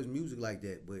listened to his music like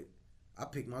that, but I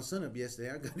picked my son up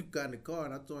yesterday. I got in the car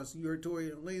and I told him, "See, you heard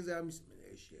Tory Lanez album?" He said, "Man,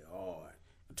 that shit hard."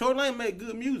 Tory Lanez make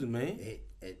good music, man.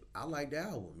 I like the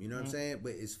album, you know what I'm saying?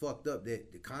 But it's fucked up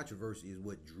that the controversy is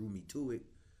what drew me to it.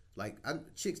 Like,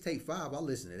 Chicks Take 5, I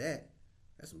listen to that.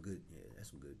 That's some good. Yeah, that's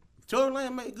some good. Tory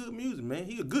Lanez make good music, man.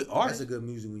 He a good artist. That's a good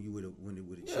music when you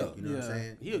with a chick. Yeah. You know what I'm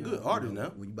saying? He a good artist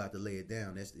now. When you about to lay it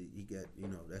down, he got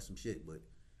that's some shit. But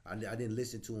I didn't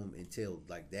listen to him until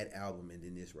like that album and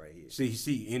then this right here.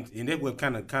 See, and that was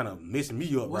kind of messing me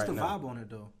up What's right the now. vibe on it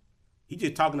though? He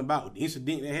just talking about the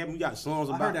incident that happened. He got songs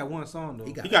I about. heard that one song though.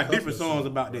 He He a got couple different of songs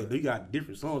about bro. that. He got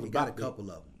different songs He about got a that. couple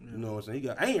of them. You know what I'm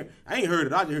saying? I ain't heard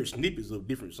it. I just heard snippets of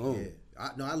different songs. Yeah,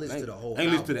 I listened to the whole. I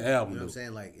ain't listened to the album, You know what I'm though.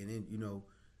 saying? Like, and then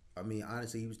I mean,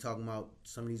 honestly, he was talking about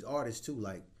some of these artists too.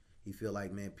 Like, he feel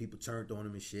like, man, people turned on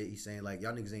him and shit. He's saying like,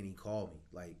 y'all niggas ain't even call me.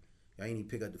 Like, y'all ain't even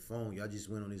pick up the phone. Y'all just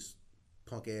went on this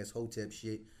punk ass Hotep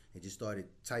shit and just started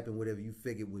typing whatever you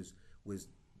figured was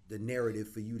the narrative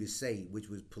for you to say, which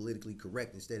was politically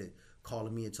correct, instead of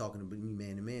calling me and talking to me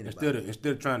man to man. Instead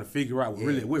of trying to figure out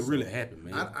what really happened,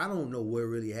 man. I don't know what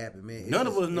really happened, man. None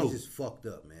of us know. It's just fucked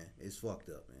up, man. It's fucked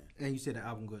up, man. And you said the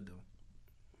album good though.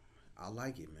 I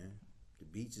like it, man. The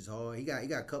beats is hard. He got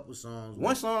a couple songs.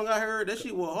 One song I heard, that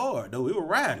shit was hard though. It was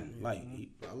riding. Like,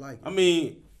 I like it. I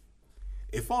mean,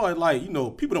 as far as like,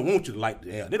 people don't want you to like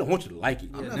the album. They don't want you to like it.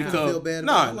 I'm not because, gonna feel bad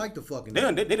about it. I like the fucking they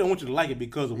don't want you to like it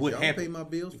because of what y'all happened. pay my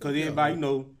bills, Because fuck everybody,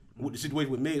 y'all. with the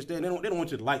situation with Meg Stallion, they don't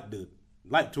want you to like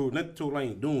Tory, nothing Tory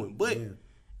Lanez doing. But Yeah.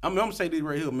 I'm gonna say this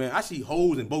right here, man. I see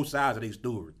holes in both sides of their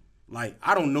story. Like,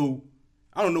 I don't know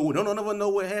never know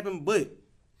what happened, but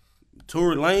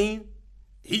Tory Lanez,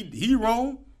 he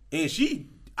wrong, and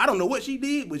I don't know what she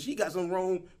did, but she got something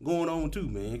wrong going on too,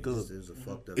 man. Because It was a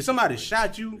fucked up if somebody situation.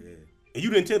 shot you and you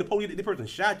didn't tell the police that the person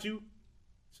shot you,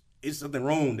 it's something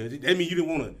wrong there. That means you didn't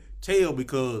want to tell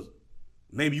because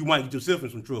maybe you might get yourself in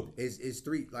some trouble. It's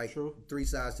three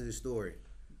sides to the story.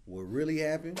 What really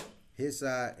happened, his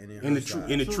side, and then In her the truth,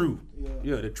 side. in the truth,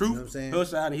 Yeah. the truth, You know what I'm saying? her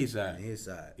side and his side. And his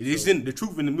side. It's So- in the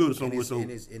truth in the middle and somewhere. it's, So and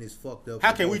it's fucked up.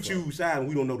 how for can we both of them. choose side when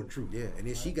we don't know the truth? Yeah, and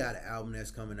then she got an album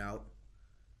that's coming out.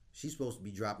 She's supposed to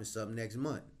be dropping something next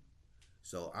month.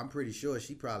 So I'm pretty sure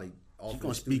she probably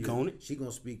gonna speak on it. She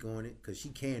gonna speak on it because she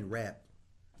can rap.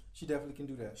 She definitely can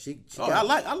do that. She Oh, got,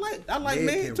 I like Meg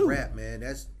Meg can too. rap, man.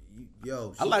 That's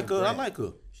yo. I she like can her. I rap. like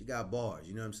her. She got bars.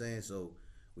 You know what I'm saying? So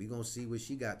we gonna see what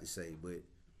she got to say. But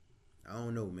I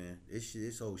don't know, man.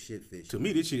 This whole shit fish. To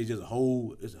me, this shit is just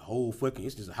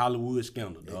it's just a Hollywood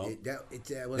scandal, dog.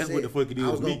 That's what the fuck it is I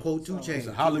was to gonna me. quote 2 Chainz. It's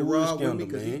a Hollywood scandal,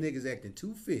 because man. these niggas acting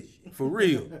too fishy. For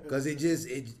real. Because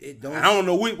it don't. I don't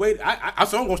know which way. So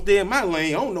I'm gonna stay in my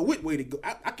lane. I don't know which way to go.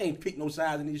 I can't pick no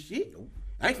sides in this shit.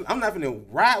 I'm not finna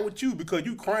ride with you because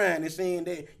you crying and saying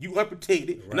that you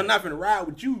unprotected, and I'm not finna ride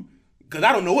with you because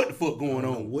I don't know what the fuck going I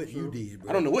don't know on. what you did, bro.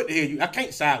 I don't know what the hell I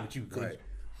can't side with you. Right.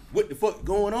 what the fuck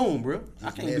going on, bro? I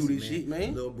It's can't messy, do this shit,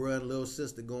 man. Little brother, little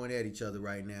sister going at each other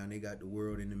right now, and they got the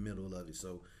world in the middle of it.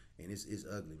 So, and it's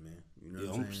ugly, man. You know Yeah,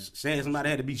 what I'm I'm saying? saying somebody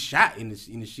had to be shot in the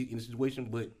situation,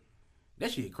 but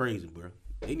that shit crazy, bro.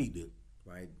 They need to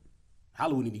Right?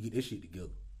 Hollywood need to get this shit together.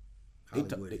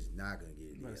 Hollywood is not gonna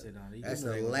get it About to say, together. nah, they That's just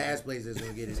the ain't gonna- last place that's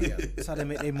gonna get it together. That's how they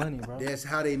make their money, bro. That's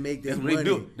how they make their That's what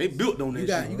money. they built on that You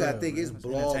got shit. you got to Real, think man. it's It's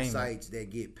blog entertainment. sites that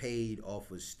get paid off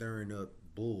of stirring up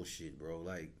bullshit, bro.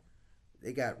 Like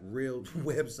they got real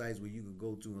websites where you can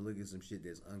go to and look at some shit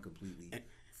that's uncompletely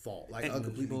fault, like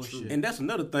uncompletely true. bullshit. And that's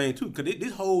another thing too, cause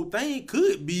this whole thing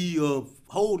could be a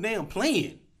whole damn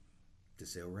plan. To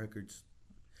sell records.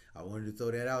 I wanted to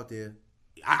throw that out there.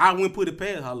 I wouldn't put it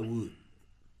past Hollywood.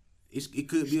 It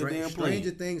could be a damn plan.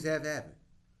 Stranger things have happened.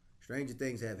 Stranger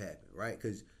things have happened, right?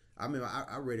 Because I remember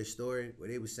I read a story where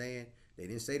they were saying, they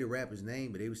didn't say the rapper's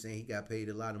name, but they were saying he got paid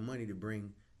a lot of money to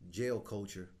bring jail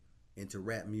culture into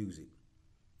rap music.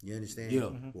 You understand? Yeah.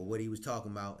 Well, what he was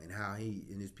talking about and how he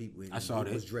and his people I saw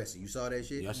that. was dressing. You saw that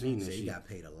shit? Yeah, I seen that Said he shit. got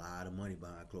paid a lot of money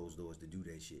behind closed doors to do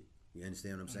that shit. You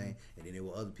understand what I'm saying? And then there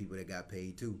were other people that got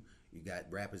paid too. You got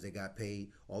rappers that got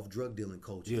paid off drug dealing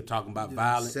culture. You're talking about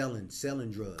violence,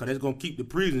 Selling drugs. cause that's gonna keep the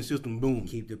prison system booming.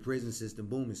 Keep the prison system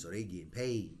booming so they getting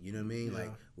paid. You know what I mean?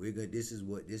 Like this is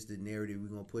the narrative we're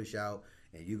gonna push out,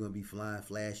 and you're gonna be flying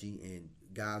flashy, and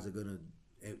guys are gonna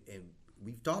and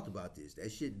we've talked about this. That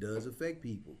shit does affect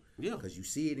people. Yeah. Cause you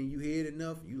see it and you hear it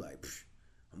enough, you like, psh,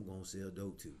 I'm gonna sell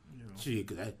dope too. Shit,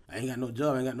 cause I ain't got no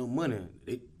job, I ain't got no money.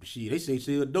 They say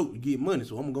sell dope, you get money,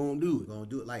 so I'm gonna do We're it. gonna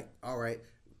do it. Like, all right,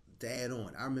 to add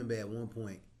on, I remember at one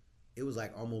point, it was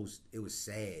like almost, it was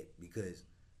sad because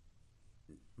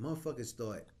motherfuckers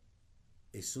thought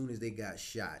as soon as they got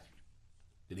shot,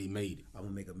 That they made it. I'm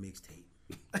gonna make a mixtape.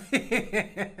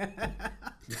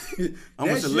 I'm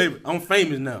a That celebrity. I'm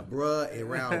famous now. Bruh,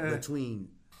 around between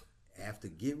after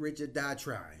Get Rich or Die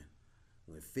Trying,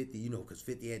 when 50, you know, because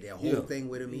 50 had that whole Yeah. thing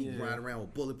with him. He Yeah. riding around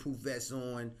with bulletproof vests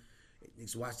on.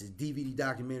 Niggas watched this DVD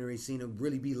documentary, seen him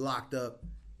really be locked up.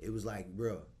 It was like,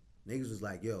 bruh, niggas was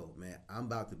like, yo, man, I'm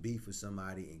about to beef for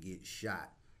somebody and get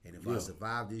shot. And if I Yeah.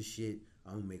 survive this shit,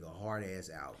 I'm gonna make a hard ass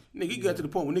album. Nigga, you got to the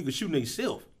point where niggas shooting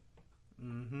themselves.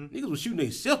 Niggas was shooting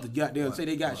themselves to goddamn say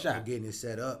they got shot. Getting it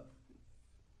set up.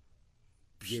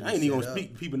 Getting I ain't it even set gonna up.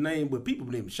 speak people's name, but people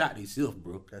them shot themselves,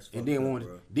 bro. That's and fucked then up, want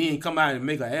bro. then come out and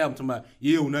make an album talking about,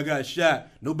 yeah, when I got shot,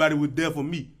 nobody was there for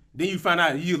me. Then you find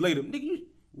out a year later, nigga,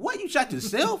 you shot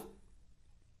yourself?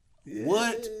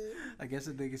 What? I guess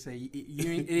the nigga say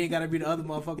it ain't gotta be the other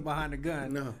motherfucker behind the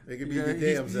gun. No, it could be Yeah, your damn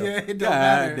he's- self. Yeah, it don't God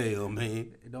matter. damn, man.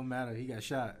 It don't matter. He got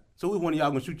shot. So which one of y'all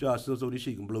gonna shoot yourself so this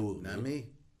shit can blow up? Not man? me.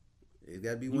 It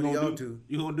gotta be You one of gonna y'all do two.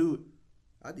 it? You gonna do it?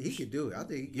 I think he could do it. I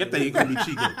think he That can. thing gonna be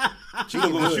Chico. Chico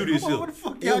gonna do shoot it. himself. What the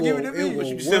fuck It y'all will- giving it to it me? will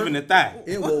Shoot yourself in the thigh.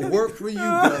 It will work for you,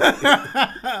 bro.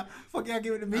 Fuck y'all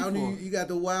giving it to me I don't for? need, you got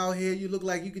the wild hair. You look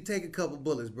like you could take a couple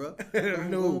bullets, bro. No.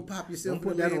 Don't pop yourself Don't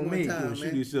put in the that leg on one me. time, Shoot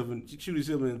man. yourself in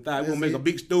the thigh. We're That's gonna make it. a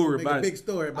big story Make about a it. big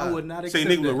story about I would it. not Say accept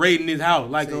nigga was that. raiding his house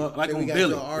like Say on we got Billy.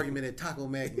 into an argument at Taco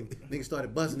Mac and niggas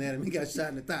started busting at him. He got shot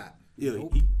in the thigh. Yeah,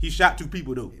 he shot two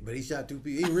people though. But he shot two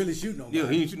people. He didn't really shoot nobody. Yeah,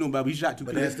 he ain't shooting nobody. But he shot two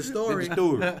But people. that's the story. That's the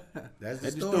story. That's the That's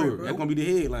the story, story. bro. That's gonna be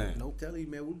the headline. Nope. Tell you,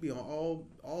 man, we'll be on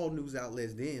all news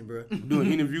outlets then, bro. Doing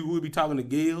an interview, we'll be talking to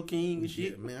Gail King and Yeah,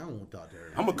 shit. man, I don't want to talk to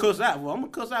her. I'm gonna cuss out. I'm gonna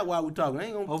cuss out while we talking. I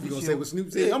ain't gonna. Hopefully You gonna she say don't- what Snoop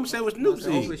Yeah, said? I'm gonna say what Snoop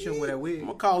Hopefully said. she don't wear that wig. I'm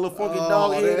gonna call her funky Oh,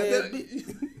 dog head that- ass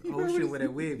bitch. Hope she don't wear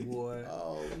that wig, boy.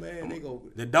 Oh man, they go.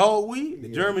 The dog weed, the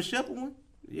German Shepherd one.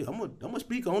 Yeah, I'm gonna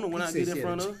speak on it when He I said get in she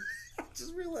front had of her. I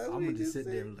just realized I'm what he gonna just just sit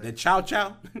there. said. Like, The chow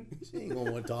chow. She ain't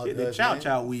gonna want to talk Yeah, to the us, chow man.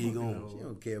 chow wig on. She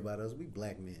don't care about us. We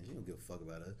black men. She don't give a fuck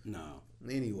about us. No.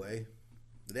 Anyway,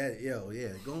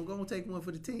 go take one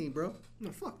for the team, bro.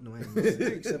 no, fuck no, I ain't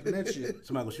accepting that shit.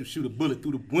 Somebody gonna shoot a bullet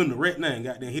through the window right now and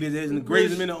goddamn hit his ass and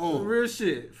graze him in the arm. Real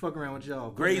shit. Fuck around with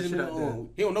y'all. Graze him in the arm.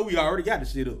 He don't know we already got the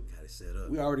shit up. Got it set up.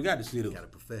 We already got the shit Got a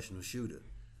up. professional shooter.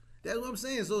 That's what I'm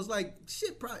saying. So it's like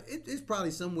shit. It's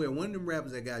probably somewhere. One of them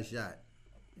rappers that got shot.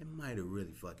 It might have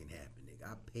really fucking happened, nigga.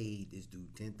 I paid this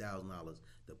dude $10,000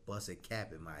 to bust a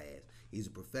cap in my ass. He's a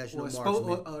professional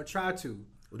marksman. Try to.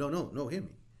 Well, no, hear me.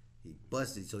 He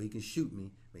busted so he can shoot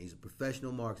me, but he's a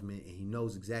professional marksman and he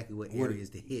knows exactly what areas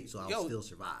to hit, so I'll Yo. still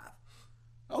survive.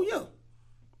 Oh yeah.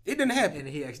 It didn't happen. And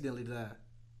he accidentally died.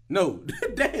 No,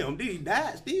 damn, did he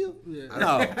die still? Yeah.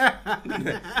 No,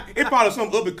 it probably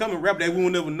some up and coming rapper that we will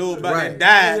never know about Right.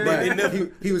 that died. Right. They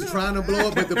never, He was trying to blow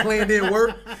up, but the plan didn't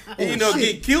work. he ended up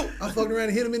shit. get killed. I fucked around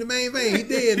and hit him in the main vein. He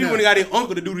dead He now. went and got his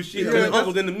uncle to do the shit. Yeah, Cause his that's-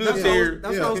 uncle's in the That's, military.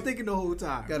 what I was thinking the whole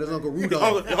time. Got his uncle His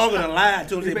Rudolph. uncle done lied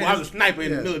to him. Said, "Boy, I was a sniper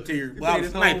in Yeah. the military. Boy, I Made was a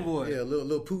his sniper." homeboy. Yeah,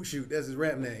 little poot shoot. That's his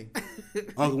rap name.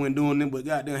 Uncle went doing them, but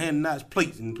goddamn handing out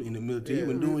plates in the military. He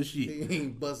wasn't doing shit. He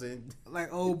ain't busting.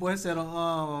 Like old boy said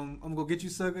on I'm gonna get you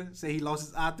sucker. Say he lost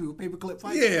his eye through a paperclip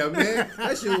fight. Yeah, man.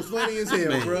 That shit was funny as hell,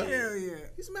 Man. bro. Hell yeah.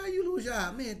 He said, man, you lose your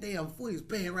eye. Man, damn fool, he was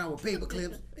playing around with paper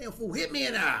clips. Damn fool, hit me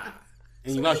in the eye.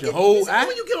 And you where lost your get- whole he said, eye?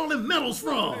 Where you get all them medals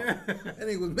from? That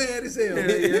nigga was mad as hell. Yeah,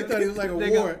 He yeah. thought he was like a They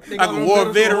war. got- they Like got a on war medals for a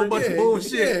whole veteran. bunch of Yeah,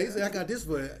 bullshit. yeah, he said, I got this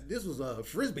was a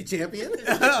frisbee champion.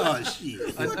 Oh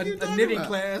shit! A knitting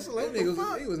class. That Like, nigga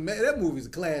was, he was mad. That movie's a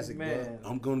classic, bro. man.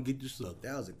 I'm gonna get you sucked.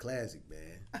 That was a classic, man.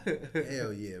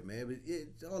 Hell yeah, man.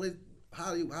 But all this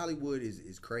Hollywood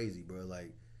is crazy, bro.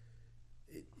 Like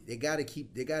they gotta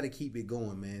keep it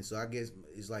going, man. So I guess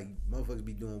it's like motherfuckers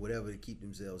be doing whatever to keep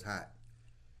themselves hot.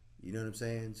 You know what I'm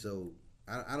saying? So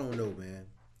I don't know, man.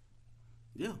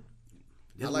 Yeah.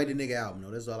 I like the nigga album though.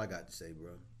 That's all I got to say,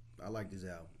 bro. I like this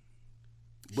album.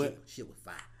 But shit was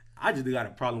fire. I just got a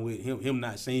problem with him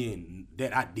not saying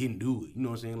that I didn't do it. You know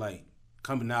what I'm saying? Like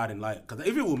coming out and like, cause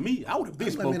if it was me, I would have been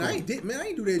Like, spoken. man, I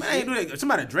ain't do that Man, I shit. ain't do that.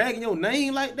 Somebody dragging your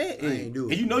name like that, I ain't do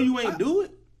it. and you know you ain't do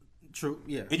it, True.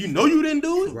 Yeah. and you know you didn't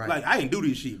do it. Right. Like I ain't do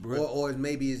this shit, bro. Or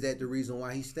maybe is that the reason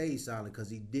why he stayed silent? Because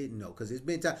he didn't know. Because it's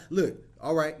been time. Look,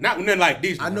 all right. Not when they're like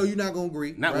this. I now. know you're not gonna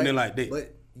agree. Not when they're like that.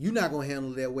 But you're not gonna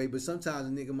handle it that way. But sometimes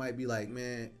a nigga might be like,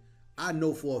 man, I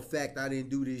know for a fact I didn't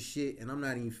do this shit, and I'm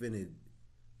not even finna.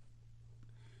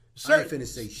 I ain't finna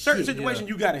say certain shit. situations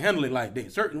you gotta handle it like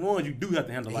that. Certain ones you do have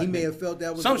to handle He like that. may have felt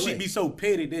that was Some the shit way. be so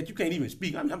petty that you can't even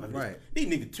speak. I'm Right. These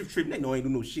niggas tripping. They know ain't do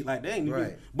no shit like that. Ain't do Right.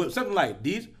 this. But something like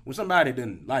this, when somebody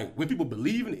done like when people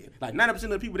believe in it, like 90% of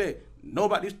the people that know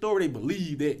about this story, they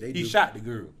believe that They he do. shot the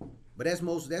girl. But that's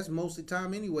most of the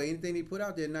time anyway. Anything they put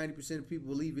out there, 90% of people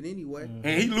believe it anyway.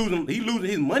 And he losing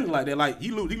his money like that. Like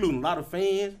he losing a lot of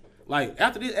fans. Like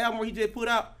after this album he just put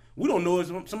out, we don't know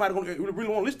if somebody gonna really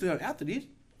want to listen to him after this.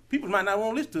 People might not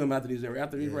want to listen to him after this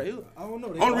right here. I don't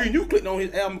know. Only reason you clicked on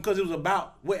his album because it was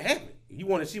about what happened. You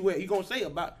want to see what he gonna say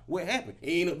about what happened. It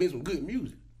ended up being some good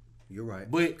music. You're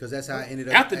right. But because that's how I ended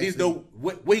up. After this actually- though,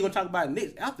 what he gonna talk about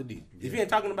next? After this, if he ain't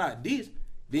talking about this,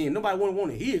 then nobody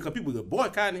want to hear it because people are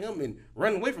boycotting him and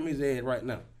running away from his ass right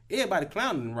now. Everybody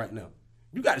clowning him right now.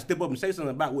 You got to step up and say something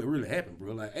about what really happened,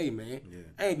 bro. Like, hey man,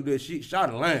 I ain't do that shit. Shot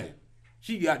a line.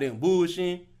 She got them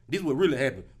bullshitting. This what really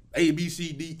happened. A, B,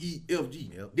 C, D, E, F,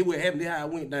 G. Yep. This what happened. This how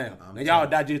it went down. I'm Now y'all telling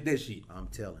digest that shit. I'm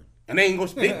telling. And they ain't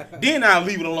gonna then I'll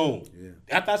leave it alone. Yeah.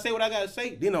 After I say what I gotta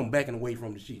say, then I'm backing away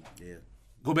from the shit. Yeah.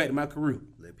 Go back to my career.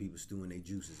 Let people stew in their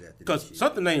juices after this Because shit.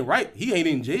 something ain't right. He ain't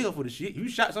in jail for the shit. You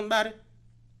shot somebody,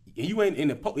 and you ain't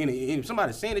and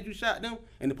somebody saying that you shot them,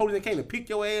 and the police ain't came to pick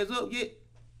your ass up yet.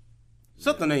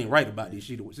 Something ain't right about this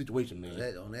situation, man.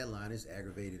 On that line, it's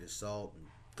aggravated assault and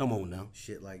Come on now.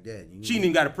 shit like that. You She ain't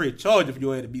even got to press charge if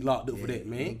your ass to be locked up for that, you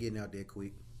man. ain't getting out there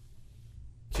quick.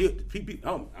 I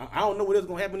don't know what else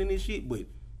gonna happen in this shit, but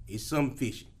it's something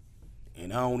fishy,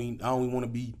 and I don't even want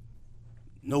to be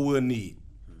nowhere near it.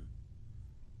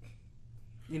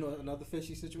 You know another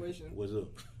fishy situation What's up?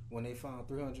 when they found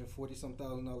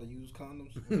 $340,000 used condoms.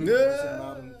 When they bust them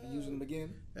out and using them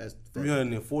again. That's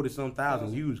 340-some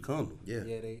thousand used condoms. Yeah.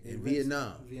 Yeah, they in rinsed-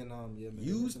 Vietnam. Vietnam, yeah. Man, they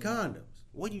Used rinsed them out. condoms.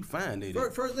 Where you find that?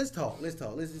 at? First, let's talk. Let's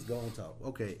just go and talk.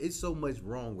 Okay, it's so much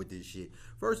wrong with this shit.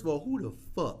 First of all, who the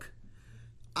fuck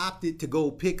opted to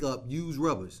go pick up used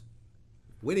rubbers?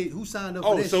 Who signed up for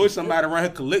Oh, that so shit? it's somebody around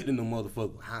here collecting them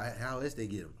motherfuckers. How else they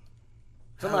get them?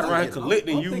 Somebody How around they here get 'em?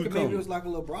 collecting I'm used thinking maybe it was condoms. like a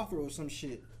little brothel or some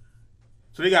shit.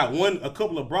 So they got a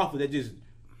couple of brothels that just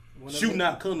Whenever shooting they-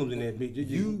 out condoms in that bitch. They just-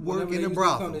 You work Whenever in they a used to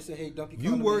brothel. come, they say, "Hey, dump your You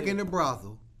condom work in in here." a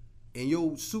brothel, and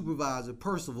your supervisor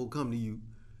Percival come to you,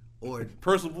 or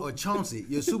Percival? or Chauncey,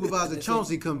 your supervisor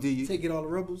Chauncey come to you, Take it all the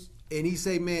rubbers. and he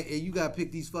say, "Man, hey, you gotta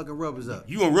pick these fucking rubbers up."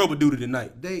 You on rubber duty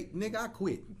tonight. Nigga, I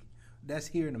quit. That's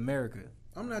here in America.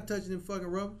 I'm not touching them fucking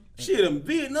rubbers. Shit, in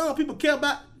Vietnam, people care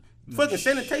about fucking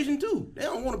sanitation too. They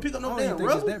don't want to pick up no I don't damn even think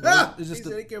it's rubber. that, bro. Ah, It's just he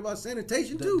said they care about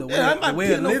sanitation the too. way- Yeah, I'm the not way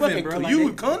picking of no living, fucking bro, like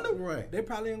used they- condom. Right. They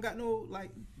probably ain't got no, like,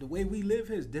 the way we live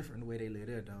here is different the way they live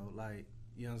there, though. Like,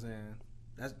 you know what I'm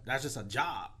saying? That's just a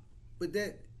job. But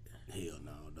that Hell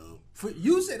no, dog. For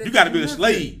you said that You got to be a live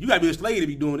slave. here. You got to be a slave to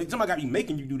be doing it. Somebody got to be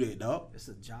making you do that, dog. It's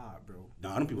a job, bro.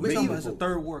 Nah, them people But making even- It's you a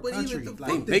third world But country. even Like,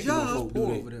 fuck the making them job. folk do poor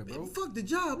that. over there, bro. Fuck the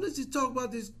job. Let's just talk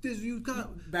about this used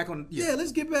con. Back on, Yeah,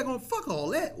 let's get back on. Fuck all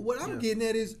that. What I'm Yeah. getting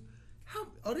at is,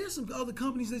 Are there some other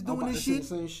companies that's I'm doing about this to say shit? the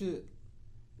same shit.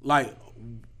 Like,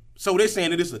 so they're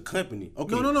saying that it's a company.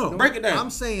 Okay. No. Break it down. I'm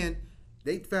saying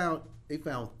they found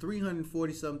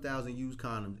 340-something used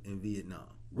condoms in Vietnam.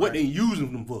 What they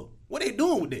using them for? What they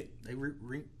doing with that? They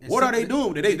What are they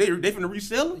doing with it? They finna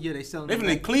resell them? Yeah, they selling They them.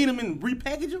 finna clean them and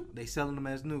repackage them? They selling them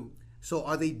as new. So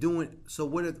are they doing? So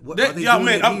what are That, they y'all,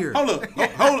 doing man, it here? hold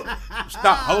up.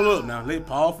 Stop. Hold up now. Let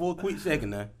pause for a quick second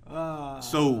now.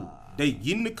 So they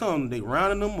getting the condom, they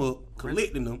rounding them up,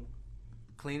 collecting them,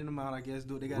 Cleaning them out, I guess.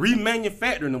 Do what they got.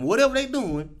 remanufacturing them, whatever they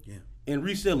doing, Yeah. and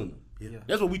reselling them. Yeah.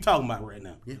 That's what we talking about right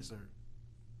now. Yeah. Yes, sir.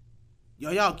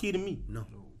 Y'all kidding me? No.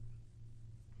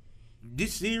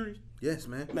 This serious? Yes,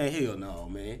 man. Man, hell no,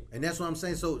 man. And that's what I'm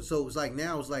saying. So it's like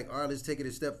now it's like, all right, let's take it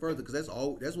a step further because that's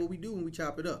what we do when we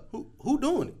chop it up. Who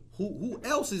doing it? Who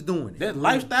else is doing it? That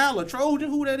Lifestyle or Trojan?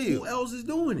 Who that is? Who else is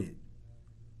doing it?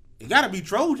 It gotta be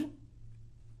Trojan.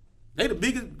 They the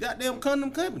biggest goddamn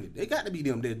condom company. They got to be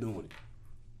them that's doing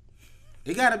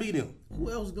it. It gotta be them. Who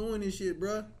else doing this shit,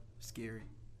 bruh? Scary.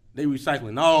 They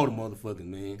recycling all the motherfuckers,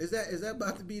 man. Is that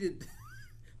about to be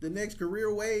the next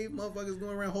career wave? Motherfuckers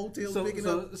going around hotels picking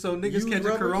up. So niggas used catching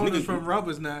rubbers? coronas Niggas- from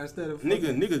rubbers now instead of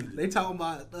Nigga. They talking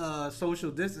about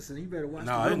social distancing. You better watch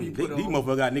Nah, the these room you put on.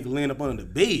 motherfuckers got niggas laying up under the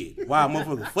bed while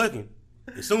motherfuckers fucking.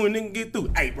 As soon as nigga get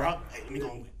through, hey bro, hey, let me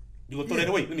go. You gonna throw that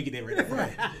away? Let me get that right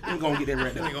there. Let me go and get that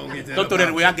right there. Don't throw that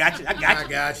away. I got you. I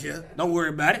got you. Don't worry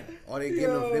about it. Or they getting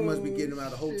them, they must be getting them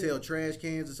out of hotel trash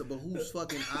cans and stuff. But who's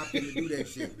fucking opting to do that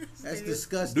shit? That's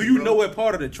disgusting. Do you bro. know what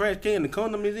part of the trash can the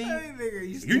condom is in? Hey,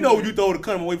 nigga, You know what you throw the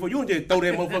condom away for. You don't just throw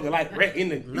that motherfucker like right in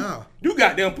the. Nah. You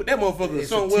got them put that motherfucker It's a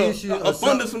somewhere tissue or up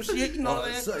under something. some shit. You know what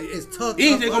I'm So saying? it's tucked You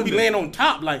ain't up just gonna be under. laying on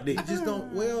top like that. Just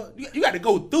don't. Well, You got to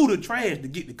go through the trash to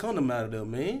get the condom out of there,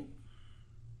 man.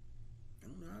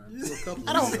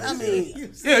 I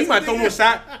mean, yeah, you might throw them on the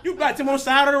side. You might throw them on the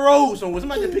side of the road somewhere.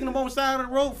 Somebody just picking them on the side of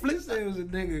the road, flip, This it was a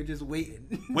nigga just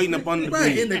waiting. waiting up under the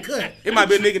right in bed. the cut. It might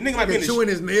be a nigga might be in Nigga the chewing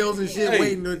his nails and shit, Hey.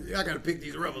 waiting. I gotta pick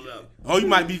these rubbers up. Oh, you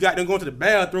might be got them going to the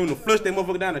bathroom to flush that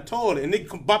motherfucker down the toilet and nigga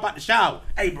come bop out the shower.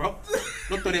 Hey, bro,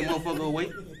 don't throw that motherfucker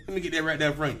away. Let me get that right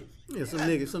there from you. Yeah, some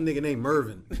nigga named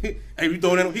Mervin. Hey, you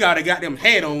throwing that? He got a goddamn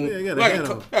hat on. Yeah, he got a like hat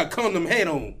on. a condom hat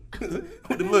on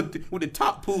with the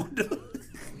top pulled up.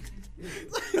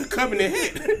 Coming in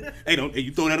hat. Hey,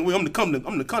 you throw that away. I'm the condom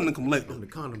collector. I'm the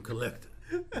condom collector.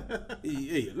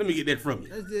 Hey, let me get that from you.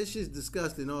 That shit's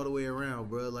disgusting all the way around,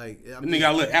 bro. Like, I The nigga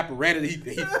got a little apparatus. He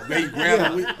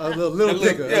grabbed it with. a little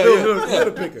picker, Yeah, a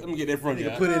little picker. Let me get that from you.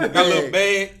 put it in the Got a little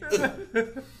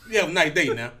bag. You have a nice day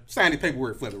now. Sign the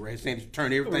paperwork for me, right? Saying you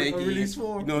turn everything A in. release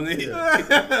form. You know what I'm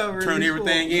saying? Turn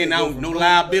everything in. Now no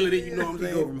liability. You know what I'm He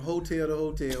go saying? from hotel to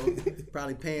hotel,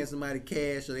 probably paying somebody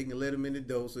cash so they can let him in the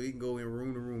door, so he can go in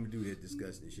room to room and do that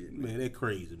disgusting shit. Man. Man, that's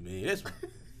crazy, man. That's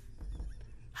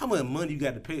how much money you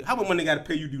got to pay? How much money got to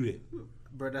pay you do that?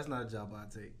 Bro, that's not a job I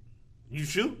take. You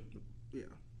should. Yeah.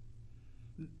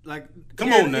 Like, Come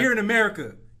here, on now. Here in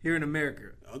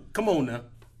America. Come on now.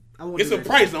 I won't It's do a that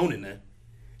price on it now.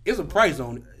 It's a price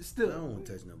on it. shit. I Still, don't want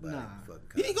to touch nobody. Nah. Fucking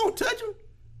You ain't gonna touch them.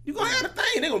 You gonna have the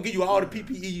thing. They gonna give you all the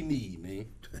PPE you need, man.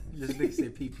 this nigga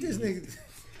said PP. This nigga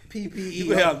PPE. You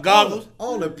can have goggles.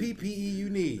 All the PPE you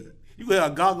need. You gonna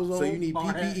have goggles on. So you need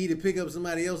Hard hat. PPE to pick up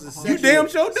somebody else's You sexual. damn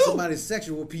sure do. Somebody's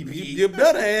sexual PPE. You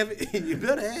better have it. You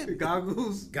better have it.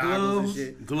 Goggles, Goggles and gloves,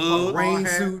 shit. Gloves, rain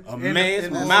hat, suit. a and mask,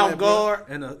 and all mouth that, bro. guard.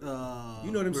 and a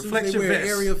You know them suits they reflection wear at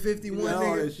vest. Area 51, Yeah, all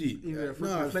nigga? that shit. You wear a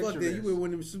Nah, reflection fuck that. You vest. wear one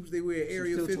of them suits they wear at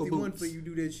Area steel-toe 51 boots. for you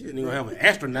do that shit. You gonna bro. have an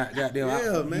astronaut goddamn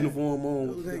Yeah, man. uniform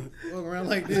on. Like, walk around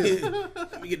like this,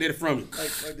 Let me get that from you.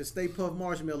 like the Stay Puft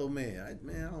Marshmallow Man. I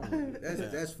don't know.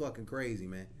 That's fucking crazy,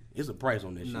 man. It's a price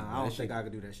on that shit. Nah, man. I don't That think shit- I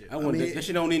could do that shit. I want mean, that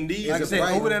shit on Indeed. Like I it's a said,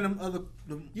 price. over there, them other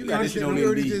You got got that this shit shit on on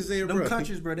already Indeed. just said, them bro.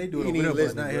 countries, bro, they do it You ain't over there,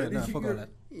 even but not listening, here. bro. Nah, Did fuck you all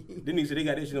hear- that. Then he said they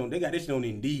got this shit on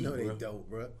Indeed, No, they bro. don't,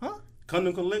 bro. Huh?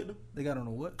 Condom collector, They got on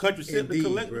a what? contraceptive Indeed,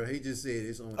 collector. bro. He just said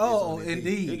it's on. Oh, it's on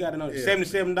Indeed. They got it on Yeah.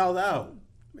 $77 an hour.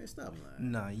 Man, stop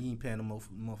lying. Nah, you ain't paying them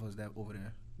motherfuckers that over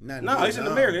there. Not No, it's in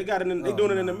Vietnam. America. They got it. They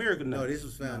doing it in no. America now. No, this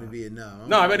was found in Vietnam.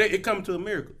 No, I mean it come to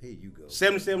America. Here you go.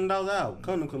 $77 an hour.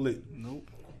 Condom collector. Nope.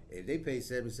 If they pay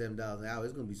 $77 an hour,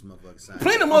 it's gonna be some motherfuckers signing.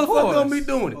 Plenty of Of motherfuckers course. gonna be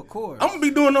doing it. Of course. I'm gonna be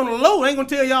doing it on the low. I ain't gonna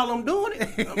tell y'all I'm doing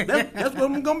it. That's what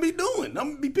I'm gonna be doing.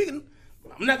 I'm gonna be picking.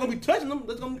 I'm not gonna be touching them.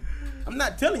 I'm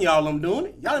not telling y'all I'm doing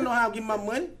it. Y'all don't know how I get my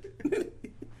money. Is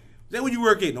that where you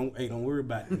work at? Don't worry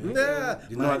about it. Man. Nah,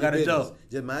 Just know I got a job.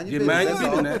 Just mind your Just mind your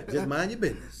business. business. That's all. Just mind your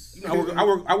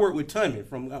business. I work with Tommy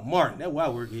from Martin. That's where I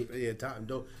work at. Yeah, Tom.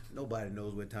 Don't. Nobody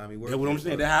knows where Tommy works. That's what I'm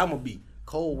saying. That's how I'm gonna be.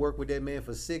 Cole worked with that man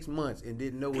for 6 months and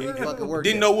didn't know where he fucking worked.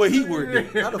 Didn't at. know where he worked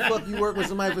at. How the fuck you work with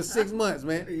somebody for 6 months,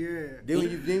 man? Yeah.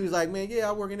 Then he was like, man, yeah,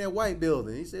 I work in that white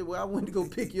building. He said, well, I went to go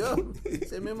pick you up. He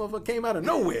said, man, motherfucker came out of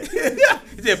nowhere.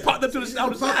 He said popped up to the side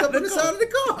Popped up on the side car. of the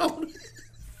car.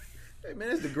 Hey, man,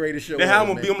 that's the greatest show That's how I'm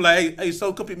ever, gonna be. man. I'm like, hey,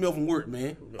 so come pick me up from work,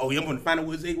 man. Oh, yeah, I'm gonna find out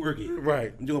where Zay working.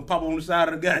 Right. I'm just gonna pop on the side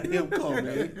of the goddamn car,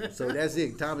 man. So that's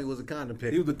it. Tommy was a condom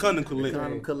picker. He was a condom collector.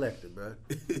 Condom collector, bro.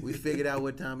 We figured out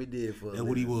what Tommy did for us. That's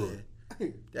what he was.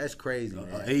 That's crazy,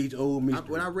 man. Age-old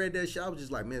mystery. When I read that shit, I was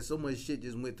just like, man, so much shit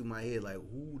just went through my head. Like,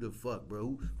 who the fuck, bro?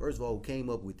 Who, first of all, who came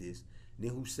up with this?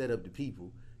 Then who set up the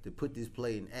people to put this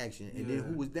play in action? And then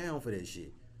who was down for that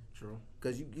shit? True.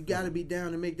 Because you got to be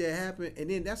down to make that happen. And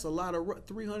then that's a lot of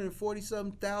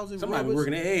 340-something thousand. Somebody been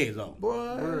working their ass off.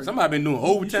 Boy, Somebody been doing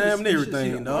overtime and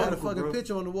everything, I got a dog. fucking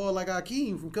picture on the wall like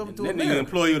Akeem from Coming to That nigga America.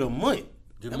 employee of the month.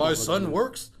 That My motherfucker- son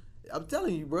works. I'm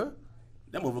telling you, bro.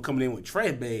 That motherfucker coming in with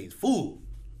trash bags full.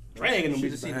 Dragging them You should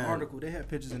bitches have seen the behind. article. They had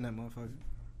pictures in that motherfucker.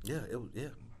 Yeah, it was. Yeah,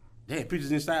 They had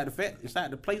pictures inside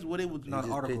the place where they was. No, the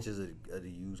just article. pictures of the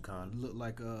used condom. Look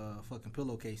like fucking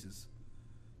pillowcases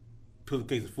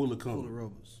Pillowcases full of full of condoms.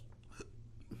 rubbers.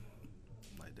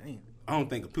 Like damn, I don't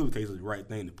think a pillowcase is the right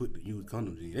thing to put the used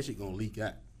condoms in. That shit gonna leak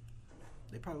out.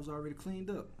 they probably was already cleaned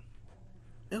up.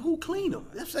 And who cleaned them?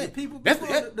 That's The it. people That's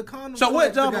before it. the condom. So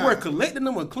what collector job guy, work? Collecting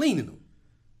them or cleaning them?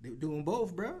 They doing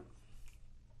both, bro.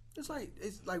 It's like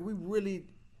we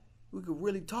could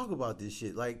really talk about this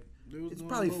shit. Like They was it's doing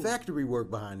probably both. factory work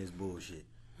behind this bullshit.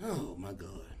 Oh my god.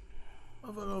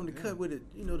 Motherfucker on the cut with it,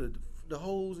 you know, the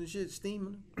holes and shit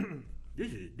steaming.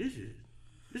 This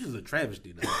is a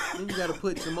travesty, dog. Then you gotta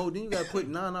put some more. Then you gotta put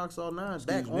non-oxal 9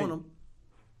 back me. on them.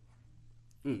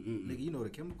 Nigga, you know the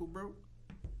chemical, bro.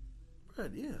 Right?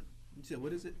 Yeah, You said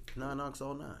what is it?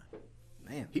 non-oxal 9.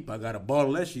 Man, He probably got a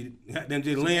bottle of that shit. Got them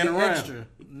just laying around. extra.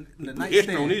 He The put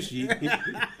extra on nightstand. this shit.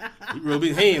 He rub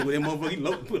his hand with that motherfucker.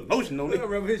 He put lotion on it.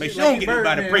 Rub his Make shit sure don't like get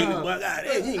nobody Birdman, pregnant. huh? But God,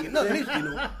 hey, he ain't get nothing. This shit, you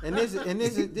know. And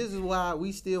this is why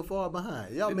we still fall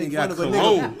behind. Y'all That make nigga fun got of a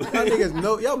cologne. nigga. Y'all niggas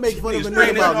know. Y'all make fun of a Nigga nigga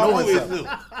spraying that about all knowing over something.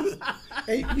 himself.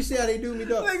 Hey, you see how they do me,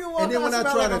 dog? Nigga walk And then when I out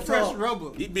try smell to like a fresh talk, rubber.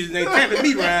 These bitches ain't trapping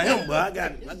me around him, but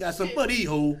I got some for these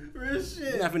hoes. Real You're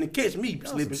shit. not finna catch me y'all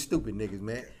some slipping. stupid niggas,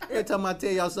 man. Every time I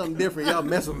tell y'all something different, y'all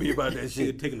mess with me about that Nigga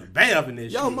shit. taking a bath in that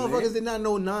Y'all shit. motherfuckers Man. did not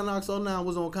know non-oxal 9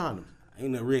 was on condoms. I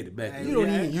ain't never read it back. Hey, You don't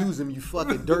Yeah. even use them, you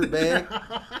fucking dirtbag.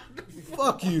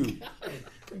 Fuck you.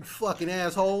 You fucking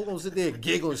asshole. Gonna sit there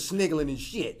giggling, sniggling and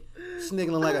shit.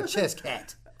 Sniggling like a chest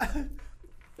cat.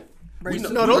 We know,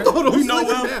 No, don't we know sniggling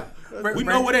where, now. we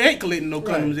know where they ain't collecting no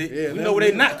condoms at. Yeah, we know where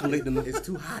they not collecting them. It's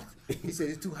too hot. He said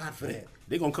it's too hot for that.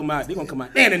 They gonna come out. Damn,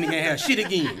 that nigga ain't have shit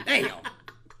again. Damn.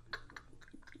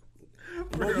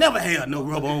 We'll never have no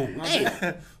rubber on.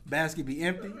 Damn. Basket be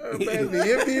empty. Man, be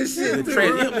empty as shit. The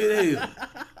trash empty as hell.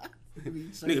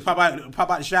 Nigga pop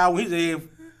out the shower with his ass.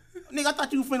 Nigga, I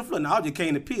thought you was finna flood. No, I just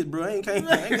came to piss, bro. I ain't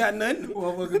got nothing.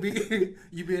 Motherfucker be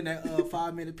you be in that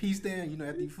 5-minute pee stand. You know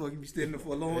after you fuck, you be standing there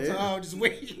for a long time, just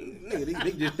waiting. Nigga,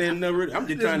 they just standing there. I'm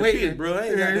just Just trying to waiting. piss, bro. I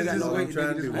ain't Yeah, got it's got just no. waiting,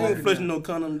 nigga, just I ain't waiting. flushing no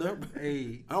condom, though.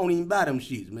 Hey, I don't even buy them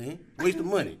shits, man. Waste of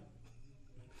money.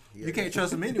 you can't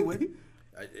trust them anyway.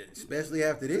 Especially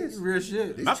after this. Real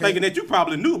shit. I'm thinking that you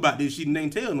probably knew about this shit and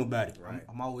ain't tell nobody. Right.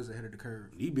 I'm always ahead of the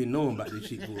curve. You been knowing about this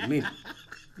shit for a minute.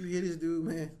 You hear this dude,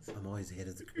 man? I'm always ahead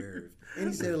of the curve. And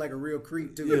he said it like a real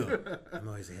creep, too. Yeah. I'm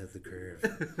always ahead of the curve.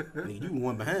 Nigga, you the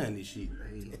one behind this shit.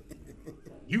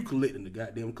 You collecting the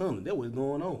goddamn condoms. That's what's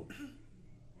going on.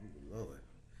 Lord.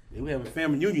 Yeah, we have a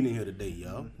family reunion in here today,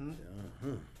 y'all.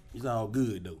 It's all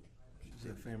good though. Is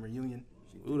that family reunion?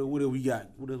 What else we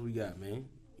got? What else we got, man?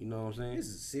 You know what I'm saying? This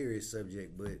is a serious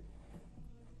subject, but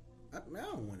I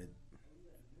don't want to.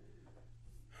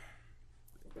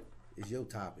 It's your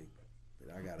topic,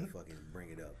 but I gotta fucking bring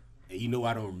it up. And you know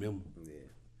I don't remember. Yeah.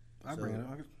 I So- bring it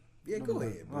up. Yeah, go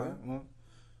ahead, bro.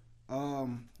 All right,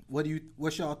 well,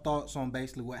 what's y'all thoughts on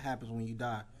basically what happens when you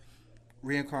die?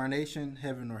 Reincarnation,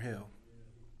 heaven or hell?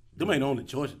 Them ain't the only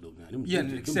choices though. Now. Them, Yeah,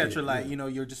 them- etc. them-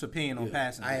 Like you're just opinion on Yeah.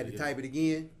 passing. I had to type it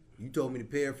again. You told me to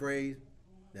paraphrase.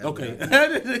 That's Okay. what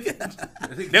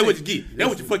That's what you get. That's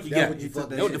what you fuck you That's got. what you took fuck-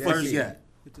 That's what the that fuck shit. you got.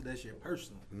 You took that shit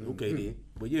personal. Okay then.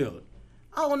 But yeah.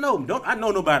 I don't know. I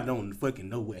know nobody don't fucking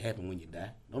know what happened when you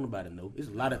die. Don't nobody know. It's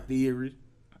a lot of theories,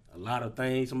 a lot of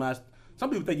things. Some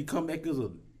people think you come back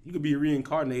you could be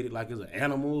reincarnated like as an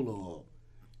animal or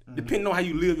depending on how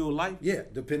you live your life. Yeah,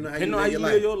 depending on how Depending on how you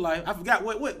live your life. I forgot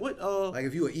what Like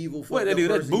if you're an evil What fucked that up is,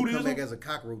 that's person, you come Buddhism? back as a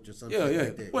cockroach or something yeah.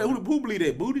 like that. Wait, who believe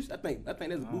that? Buddhist? I think that's a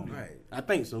Buddhist. right. I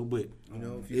think so, but You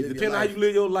know, if it you live depends your on how life you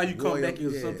live your life, you come royal- back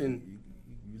as yeah, something.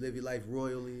 You live your life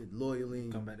loyally,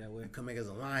 Come back that way. come back as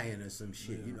a lion or some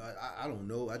shit. You know, I don't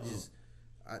know. I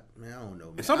don't know.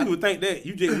 Man. And some people think that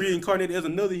you just reincarnated as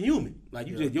another human. Like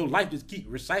your life just keep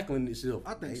recycling itself.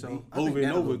 I think so. Maybe. I think Over and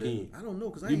that a over little bit. again. I don't know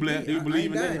because You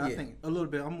believe in that? dying I yet. think a little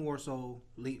bit. I'm more so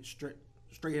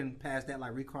straight in past that,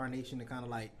 like reincarnation, and kind of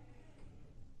like,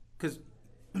 cause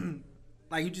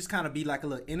like you just kind of be like a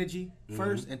little energy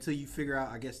first until you figure out,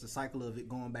 I guess, the cycle of it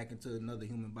going back into another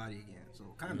human body again. So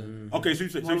kind of Okay, so you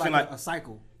more saying like like a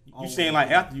cycle. you saying like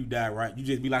after you die, right? You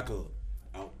just be like a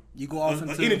you go off an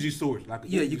into energy source, like a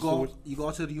yeah, energy you go source. you go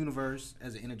out to the universe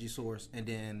as an energy source, and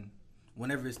then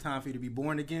whenever it's time for you to be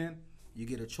born again, you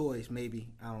get a choice. Maybe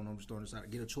I don't know. I'm just throwing this out.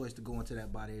 Get a choice to go into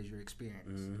that body as your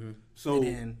experience. So And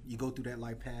then you go through that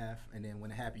life path, and then when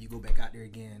it happens, you go back out there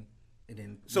again, and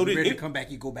then So when this you're ready en- to come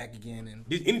back, you go back again, and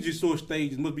this energy source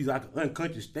stage must be like an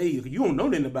unconscious stage. You don't know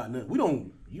nothing about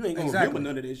nothing. You ain't gonna Exactly. remember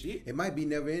none of that shit. It might be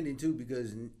never ending too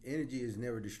because energy is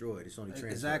never destroyed. It's only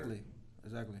transferred.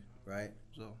 exactly. Right.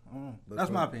 So I don't know. But That's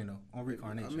from- my opinion though on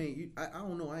reincarnation. I mean, I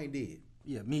don't know. I ain't dead.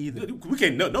 yeah, me either. We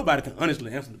can't. Nobody can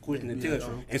honestly answer the question and Yeah, tell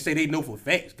true. and say they know for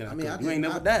facts. Cause, I mean, you ain't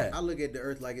never died. I look at the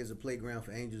earth like it's a playground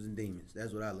for angels and demons.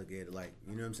 That's what I look at it like.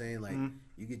 You know what I'm saying? Like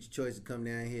you get your choice to come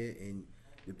down here, and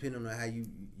depending on how you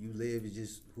live, is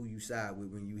just who you side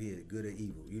with when you here, good or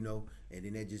evil. You know, and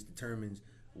then that just determines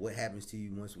what happens to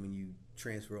you when you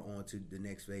transfer on to the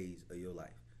next phase of your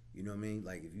life. You know what I mean?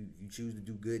 Like if you choose to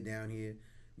do good down here,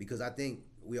 because I think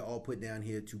we are all put down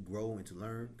here to grow and to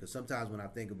learn. Because sometimes when I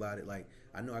think about it, like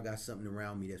I know I got something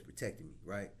around me that's protecting me,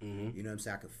 right? You know what I'm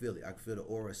saying? I can feel it. I can feel the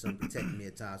aura of something protecting me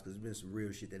at times because there's been some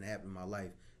real shit that happened in my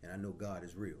life, and I know God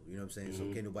is real. You know what I'm saying? So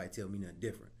can't nobody tell me nothing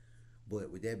different. But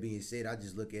with that being said, I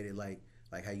just look at it like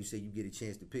how you say you get a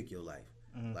chance to pick your life.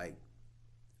 Like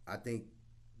I think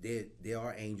there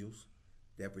are angels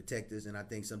that protect us, and I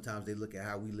think sometimes they look at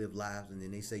how we live lives, and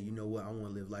then they say, you know what, I want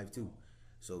to live life too.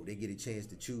 So they get a chance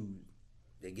to choose.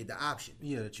 They get the option.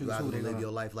 Yeah, to choose You either who they gonna live gonna-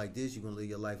 your life like this, you're gonna live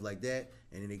your life like that,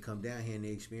 and then they come down here and they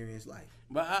experience life.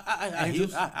 But I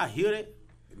hear that.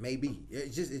 It may be.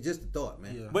 It's just a thought,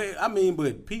 man. Yeah. But I mean,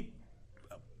 people,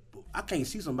 I can't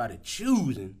see somebody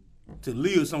choosing to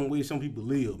live some way some people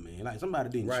live, man. Like somebody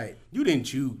didn't. Right. You didn't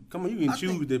choose. Come on, you didn't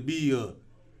choose to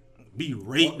be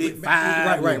raped at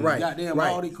 5. Right. Goddamn, all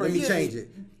Right. the Let crazy. me change it.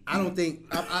 I don't think.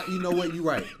 You know what? You're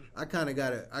right. I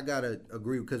gotta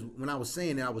agree because when I was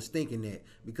saying that, I was thinking that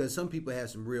because some people have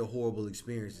some real horrible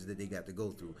experiences that they got to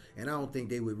go through, and I don't think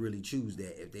they would really choose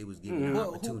that if they was given an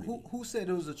Well, opportunity. who said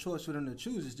it was a choice for them to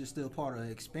choose? It's just still part of the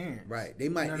experience. Right. They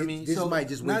might. You know what I mean? This So, might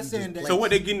just not where you saying just that- place So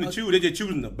what it. they getting to choose? They just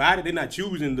choosing the body. They're not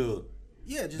choosing the.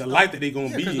 Yeah, just the life that they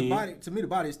gonna be 'cause the in. body, to me, the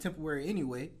body is temporary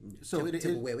anyway. So it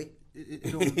Temporary. it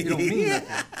don't mean nothing.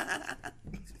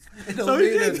 It don't So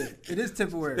mean you nothing. It is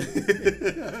temporary.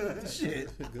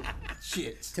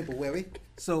 Shit. Temporary.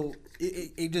 So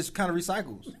it just kind of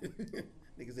recycles.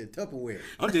 Nigga said Tupperware.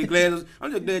 I'm just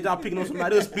glad y'all picking on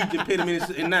somebody else's speech impediment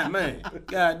and not mine.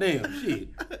 God damn, shit.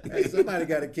 Hey, somebody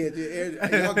got to catch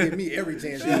it. Y'all give me every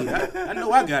chance. Shit, I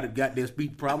know I got a goddamn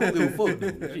speech problem. I don't give a fuck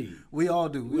though. Shit. We all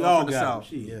do. We all from the got South. it.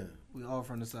 Shit. Yeah, We all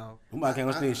from the South. Nobody can't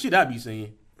understand shit I be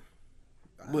saying.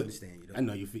 I But understand you. Though. I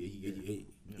know you feel,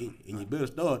 and you better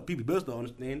start. People better start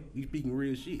understanding. We speaking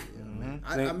real shit.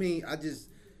 I mean,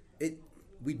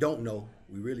 we don't know.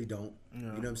 We really don't. You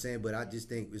know what I'm saying? But I just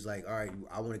think it's like, all right,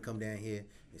 I want to come down here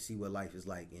and see what life is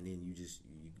like, and then you just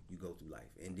you go through life,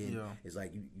 and then it's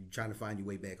like you trying to find your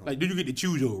way back home. Like, do you get to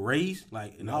choose your race,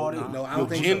 like, and all that? No, I your don't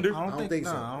think gender? so. I don't think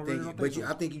so. I really don't think so.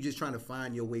 I think you're just trying to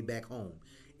find your way back home.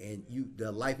 And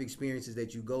the life experiences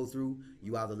that you go through,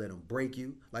 you either let them break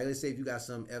you. Like, let's say if you got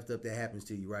something effed up that happens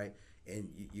to you, right? And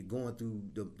you're going through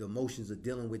the emotions of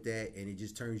dealing with that, and it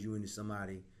just turns you into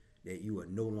somebody that you are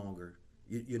no longer.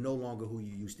 You're no longer who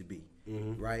you used to be,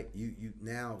 right? You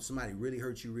now somebody really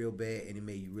hurt you real bad, and it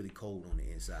made you really cold on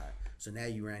the inside. So now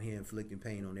you're around here inflicting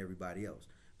pain on everybody else.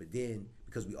 But then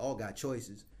because we all got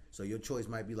choices, so your choice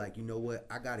might be like, you know what?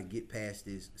 I got to get past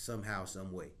this somehow,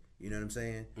 some way. You know what I'm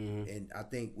saying? And I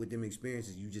think with them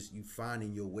experiences, you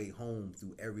finding your way home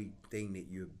through everything that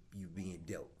you being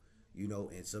dealt. You know,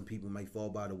 and some people might fall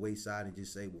by the wayside and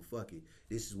just say, well, fuck it.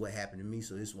 This is what happened to me,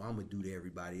 so this is what I'm gonna do to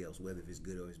everybody else, whether if it's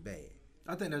good or it's bad.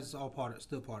 I think that's all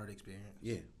still part of the experience.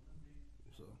 Yeah.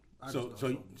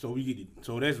 So we get it.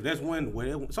 So that's one way.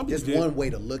 Some people Just one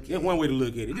way to look at That's it. one way to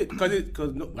look at it.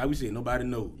 Because like we said, nobody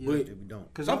knows. But If we don't.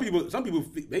 some people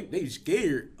they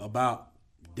scared about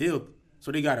death,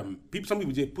 so they got some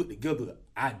people just put together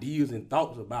ideas and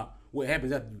thoughts about what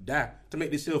happens after you die to make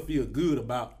themselves feel good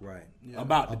about Right.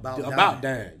 about About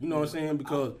dying. You know what I'm saying?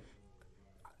 Because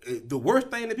the worst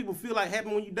thing that people feel like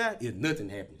happen when you die is nothing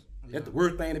happens. That's the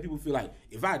worst thing that people feel like.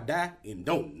 If I die and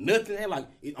don't nothing,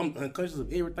 I'm unconscious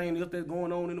of everything else that's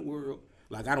going on in the world.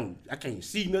 Like I can't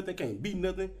see nothing, can't be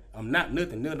nothing. I'm not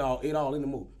nothing, none at all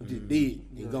anymore. I'm just dead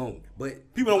and gone.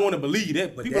 But people don't want to believe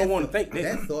that. People don't want to think that.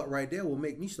 That thought right there will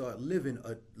make me start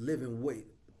living way,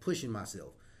 pushing myself.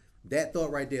 That thought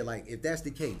right there, like if that's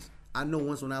the case, I know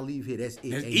once when I leave here, that's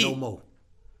it. Ain't no more.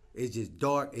 It's just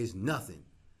dark. It's nothing.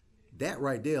 That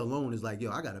right there alone is like, yo,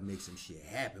 I gotta make some shit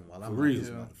happen while I'm with this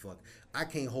motherfucker. I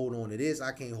can't hold on to this.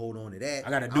 I can't hold on to that. I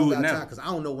gotta do it now because I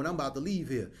don't know when I'm about to leave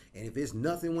here. And if it's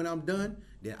nothing when I'm done,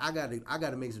 then I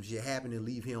gotta make some shit happen and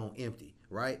leave here on empty,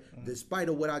 right? Despite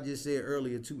of what I just said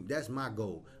earlier too, that's my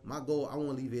goal. My goal, I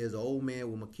want to leave here as an old man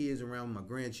with my kids around me, my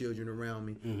grandchildren around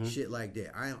me, shit like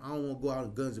that. I don't want to go out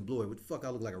in guns and blow it. What the fuck? I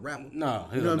look like a rapper? No,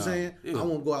 you know what I'm saying? Yeah. I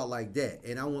want to go out like that,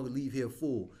 and I want to leave here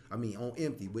full. I mean, on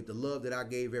empty with the love that I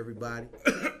gave everybody.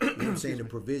 You know what I'm saying? The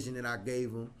provision that I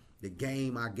gave them, the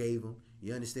game I gave them.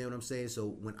 You understand what I'm saying?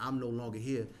 So when I'm no longer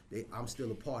here, I'm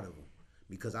still a part of them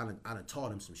because I done taught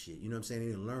them some shit. You know what I'm saying?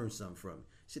 They done learned something from me.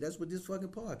 Shit, that's what this fucking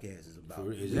podcast is about.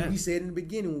 We said in the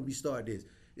beginning when we start this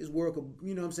world,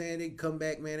 you know what I'm saying? They come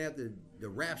back, man, after the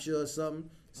rapture or something.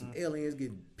 Some aliens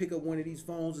pick up one of these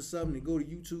phones or something and go to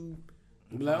YouTube.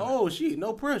 And be like, oh shit,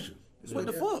 no pressure. What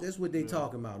the fuck? That's what they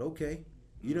talking about. Okay,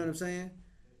 you know what I'm saying?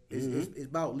 It's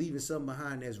about leaving something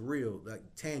behind that's real, like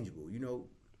tangible. You know,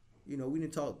 we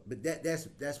didn't talk, but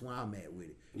that's where I'm at with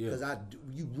it. Because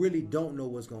you really don't know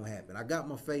what's gonna happen. I got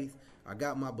my faith, I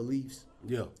got my beliefs.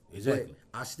 Yeah, exactly.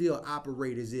 But I still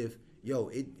operate as if, yo,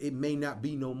 it may not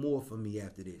be no more for me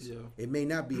after this. Yeah. It may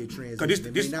not be a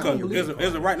transition. Because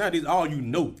as of right now, this is all you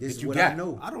know. This is what got. I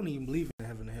know. I don't even believe in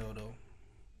heaven and hell though.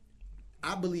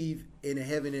 I believe in a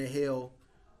heaven and hell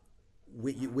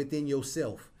within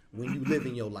yourself when you live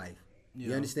in your life. Yeah.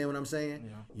 You understand what I'm saying?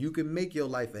 Yeah. You can make your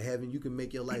life a heaven. You can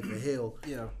make your life a hell.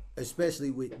 Yeah. Especially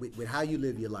with how you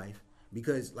live your life.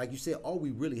 Because, like you said, all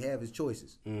we really have is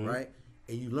choices, right?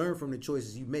 And you learn from the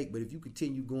choices you make. But if you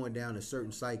continue going down a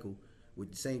certain cycle with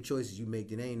the same choices you make,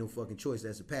 then there ain't no fucking choice.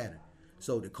 That's a pattern.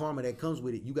 So the karma that comes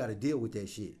with it, you got to deal with that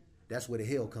shit. That's where the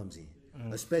hell comes in.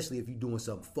 Especially if you're doing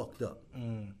something fucked up.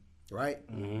 Right?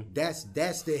 That's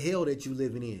the hell that you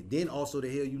living in. Then also the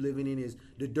hell you living in is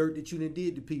the dirt that you done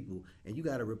did to people. And you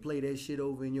got to replay that shit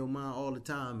over in your mind all the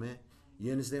time, man.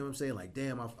 You understand what I'm saying? Like,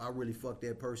 damn, I really fucked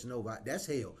that person over. That's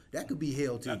hell. That could be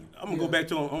hell to you. I'm going to go back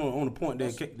to on the point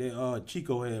that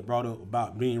Chico had brought up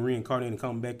about being reincarnated and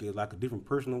coming back as like a different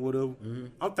person or whatever.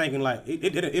 I'm thinking like,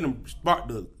 it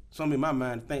sparked something in my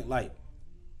mind to think like,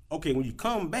 okay, when you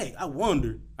come back, I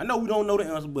wonder, I know we don't know the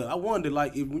answer, but I wonder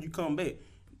like if when you come back,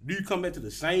 do you come back to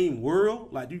the same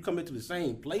world? Like, do you come back to the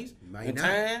same place and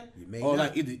time? Or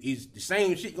like, is the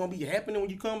same shit gonna be happening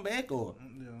when you come back? Or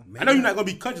I know you're not gonna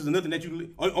be conscious of nothing that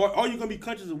you, or are you gonna be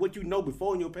conscious of what you know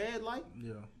before in your past life?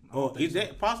 Yeah. Or is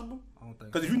that possible?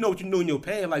 Because if you know what you know in your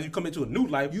past life, you come into a new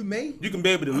life. You can be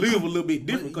able to live a little bit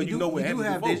different because you know what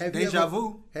happened before. Deja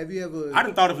vu. Have you ever? I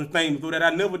done thought of some things before that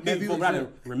I never did before. I didn't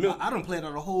remember. I done played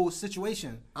out a whole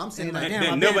situation. I'm saying like,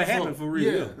 that never happened for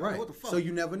real. Yeah, right. What the fuck? So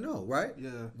you never know, right? Yeah.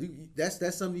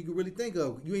 That's something you can really think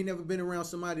of. You ain't never been around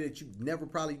somebody that you've never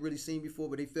probably really seen before,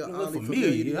 but they felt oddly familiar.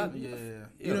 You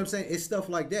know what I'm saying? It's stuff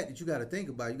like that you got to think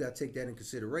about. You got to take that in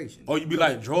consideration. Or you be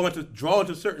like drawn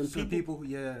to certain people.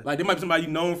 Yeah. Like there might be somebody you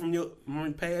known from your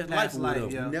past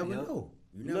life. You never know.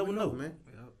 You never know, man.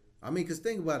 I mean, because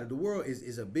think about it. The world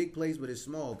is a big place, but it's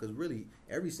small. Because really,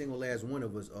 every single last one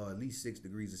of us are at least 6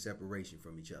 degrees of separation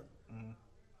from each other.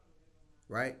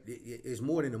 Right? It's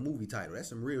more than a movie title. That's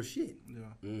some real shit.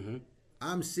 Yeah.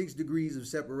 I'm 6 degrees of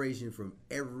separation from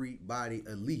everybody,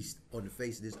 at least on the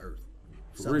face of this earth,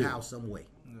 somehow, some way.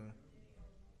 Yeah.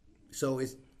 So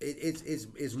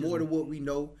it's more than what we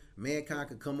know. Mankind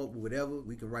can come up with whatever.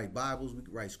 We can write Bibles. We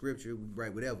can write scripture. We can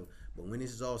write whatever. But when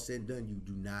this is all said and done, you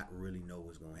do not really know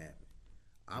what's going to happen.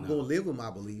 I'm going to live with my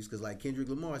beliefs because like Kendrick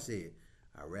Lamar said,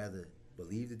 I'd rather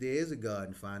believe that there is a God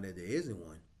and find that there isn't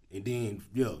one. And then,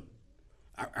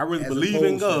 I really believe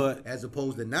in God. As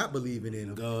opposed to not believing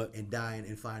in God and dying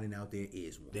and finding out there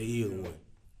is one. There is one.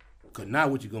 Because now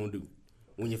what you going to do?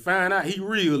 When you find out he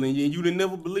real and you didn't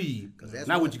never believe,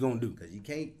 now what you going to do? Because you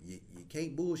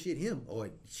can't bullshit him or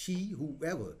she,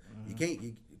 whoever. You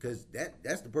can't, because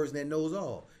that's the person that knows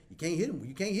all. You can't hit them.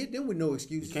 You can't hit them with no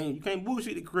excuses. You can't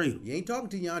bullshit the creator. You ain't talking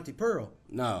to your Auntie Pearl.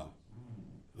 No.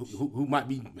 Who might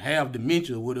have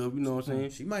dementia or whatever, you know what I'm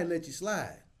saying? She might let you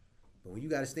slide. But when you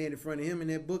got to stand in front of him and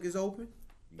that book is open,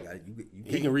 you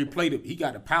he can replay he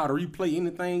got the power to replay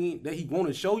anything that he want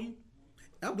to show you.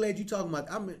 I'm glad you talking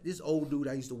about. This old dude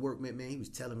I used to work with, man. He was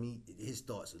telling me his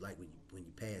thoughts like when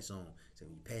you pass on. So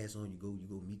when you pass on, you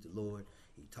go meet the Lord.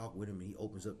 You talk with him, and he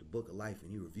opens up the book of life,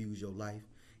 and he reviews your life,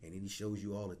 and then he shows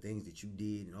you all the things that you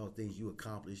did and all the things you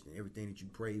accomplished and everything that you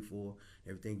prayed for,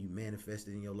 everything you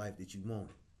manifested in your life that you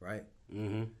wanted, right?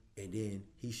 Mm-hmm. And then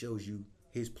he shows you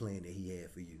his plan that he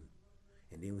had for you.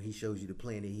 And then when he shows you the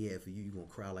plan that he had for you, you're going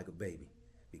to cry like a baby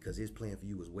because his plan for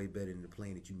you was way better than the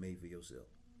plan that you made for yourself.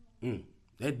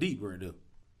 That deep right there.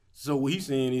 So what he's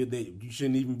saying is that you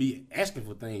shouldn't even be asking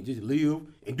for things. Just live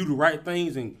and do the right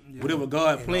things, and whatever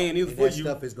God's plan is for you,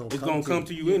 it's gonna come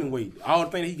to you anyway. All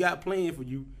the things he got planned for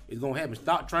you is gonna happen.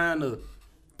 Stop trying to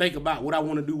think about what I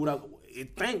want to do.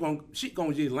 Shit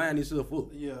gonna just line itself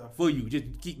up for you. Just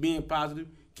keep being positive.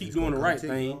 Keep doing the right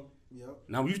thing. Yep.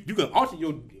 Now you can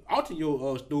alter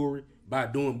your story by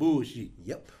doing bullshit.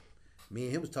 Yep. Me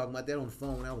and him was talking about that on the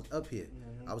phone when I was up here.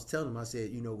 I was telling him, I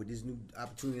said, with this new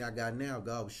opportunity I got now,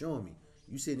 God was showing me.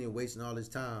 You sitting there wasting all this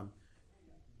time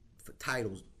for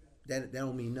titles. That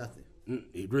don't mean nothing.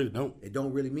 It really don't. It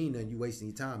don't really mean nothing. You wasting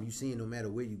your time. You seeing no matter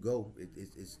where you go,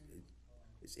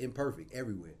 it's imperfect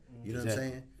everywhere. You know what I'm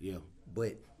saying? Yeah.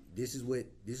 But this is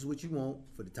what you want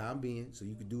for the time being, so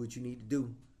you can do what you need to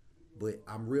do. But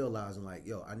I'm realizing like,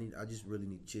 I just really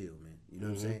need to chill, man. You know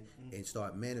what I'm saying? And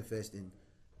start manifesting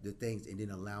the things and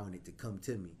then allowing it to come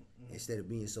to me instead of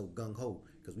being so gung-ho.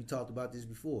 Because we talked about this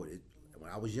before.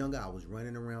 When I was younger, I was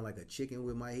running around like a chicken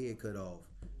with my head cut off,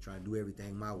 trying to do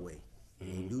everything my way. It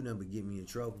didn't do nothing but get me in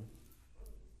trouble.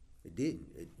 It didn't.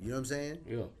 You know what I'm saying?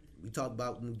 Yeah. We talked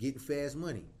about getting fast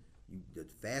money. The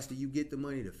faster you get the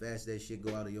money, the faster that shit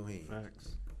go out of your hand.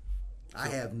 Facts. I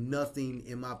have nothing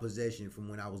in my possession from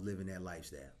when I was living that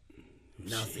lifestyle.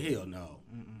 Nothing. Hell no.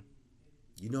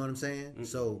 You know what I'm saying?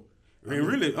 So, I mean,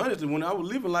 really, honestly, when I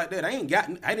was living like that, I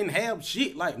didn't have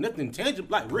shit like nothing tangible,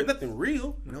 like nothing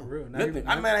real. No real. Nothing.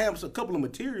 I might have a couple of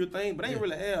material things, but I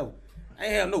ain't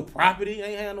have no property. I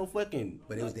ain't have no fucking.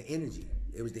 But it was the energy.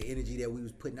 It was the energy that we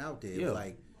was putting out there. It was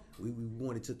like we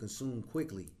wanted to consume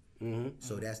quickly.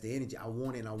 So that's the energy. I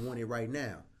want it right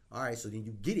now. All right, so then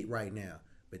you get it right now.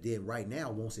 But then right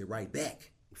now wants it right back.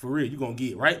 For real, you're going to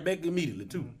get it right back immediately,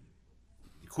 too.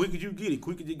 Quick as you get it,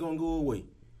 quick as it's going to go away.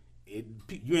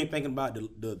 You ain't thinking about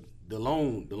the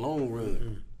long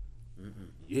run.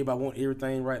 Everybody want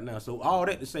everything right now. So all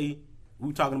that to say,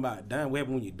 we talking about dying, what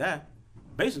happens when you die.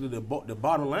 Basically, the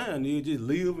bottom line is just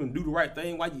live and do the right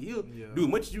thing while you're here. Yeah. Do as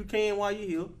much as you can while you're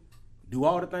here. Do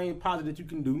all the things positive that you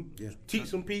can do. Yeah. Teach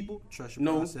some people. Trust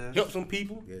your process. Help some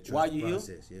people while you're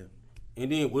here. Yeah. And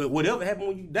then whatever happens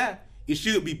when you die, it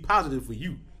should be positive for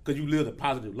you because you lived a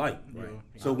positive life. Right.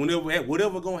 So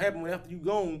whatever gonna happen after you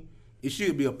gone, it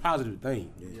should be a positive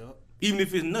thing. Yeah. Yep. Even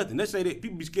if it's nothing. Let's say that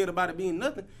people be scared about it being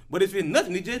nothing, but if it's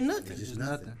nothing, it's just nothing. It's just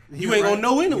nothing. You ain't gonna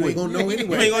know anyway. You ain't gonna know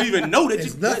anyway. You ain't gonna even know that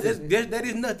it's nothing. That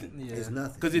is nothing. Yeah. It's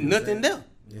nothing. Because it's nothing there.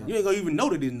 Yeah. You ain't gonna even know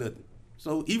that it's nothing.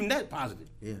 So even that's positive.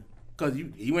 Yeah. Because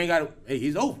you ain't gotta,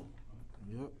 it's over.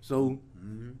 Yep. So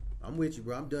I'm with you,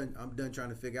 bro. I'm done trying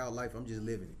to figure out life. I'm just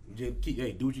living it.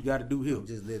 Just do what you gotta do here. I'm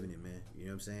just living it, man. You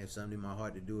know what I'm saying? If something in my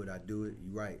heart to do it, I do it. You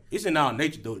right. It's in our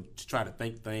nature though to try to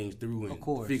think things through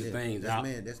and figure things out.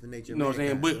 That's the nature. You know what I'm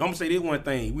saying? But I'm gonna say this one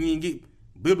thing. We ain't get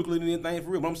biblically anything for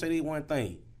real. But I'm gonna say this one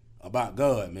thing about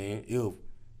God, man.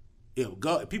 If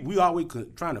God, people, we always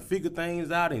trying to figure things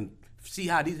out and see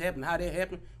how this happened, how that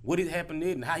happened, what it happened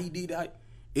there, and how He did that.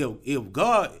 If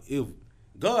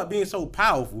God being so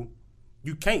powerful,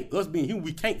 us being human,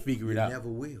 we can't figure it out. Never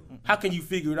will. How can you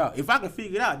figure it out? If I can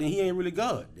figure it out, then He ain't really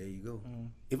God. There you go.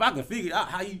 If I can figure out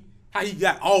how he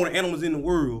got all the animals in the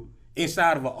world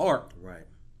inside of an ark, right?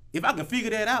 If I can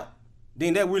figure that out,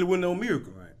 then that really wasn't no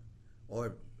miracle, right?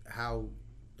 Or how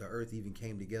the earth even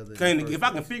came together. If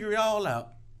I can figure it all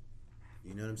out,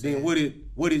 you know what I'm saying? Then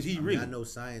what is He really? I know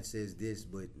science says this,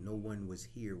 but no one was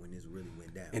here when this really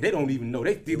went down. And they don't even know.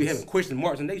 They still be having question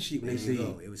marks in their shit when they see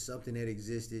it. It was something that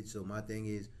existed. So my thing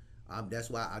is, that's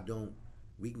why I don't.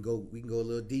 We can go a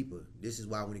little deeper. This is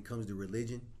why when it comes to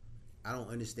religion, I don't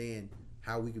understand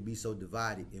how we could be so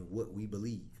divided in what we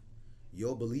believe.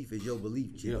 Your belief is your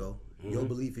belief, Chico. Yeah. Your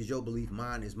belief is your belief.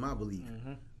 Mine is my belief.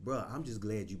 Bruh, I'm just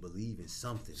glad you believe in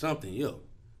something. Something, yeah.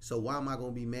 So why am I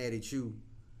going to be mad at you?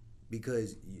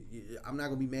 Because I'm not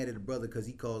going to be mad at a brother because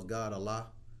he calls God Allah.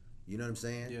 You know what I'm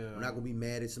saying? Yeah. I'm not going to be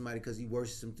mad at somebody because he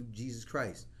worships him through Jesus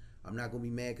Christ. I'm not going to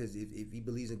be mad because if he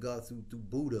believes in God through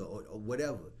Buddha or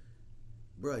whatever.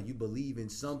 Bruh, you believe in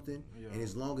something, and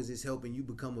as long as it's helping you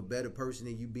become a better person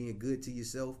and you being good to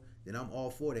yourself, then I'm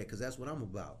all for that because that's what I'm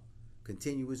about.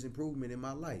 Continuous improvement in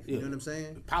my life. You know what I'm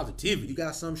saying? Positivity. You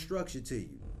got some structure to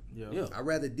you. Yeah. I'd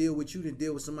rather deal with you than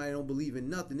deal with somebody that don't believe in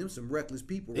nothing. Them some reckless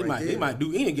people right there. They might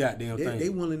do any goddamn thing. They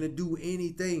willing to do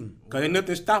anything. Because ain't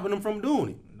nothing stopping them from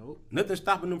doing it. Nope. Nothing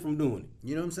stopping them from doing it.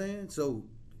 You know what I'm saying? So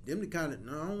them the kind of,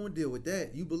 no, I don't want to deal with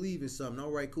that. You believe in something.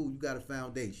 All right, cool. You got a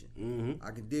foundation. Mm-hmm.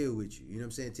 I can deal with you. You know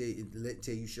what I'm saying?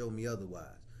 Till you show me otherwise.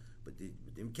 But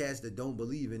them cats that don't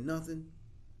believe in nothing,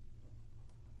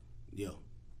 Yeah.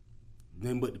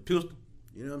 Then but the pistol.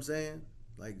 you know what I'm saying?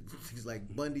 Like he's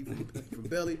like Bundy from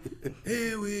Belly.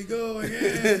 Here we go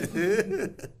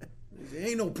again. There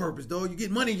ain't no purpose, dog. You get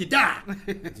money, you die.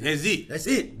 That's it. That's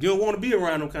it. You don't want to be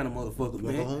around them kind of motherfuckers, You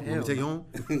wanna go man. home? Want me to take you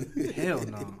home? Hell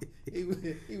no.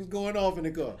 He was going off in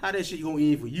the car. How that shit gonna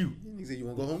end for you? He said, "You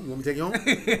want to go home? You want me to take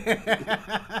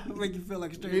you home?" Make you feel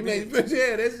like a straight He man. made,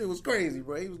 yeah, that shit was crazy,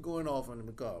 bro. He was going off in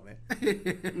the car,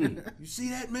 man. You see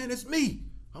that, man? That's me.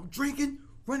 I'm drinking,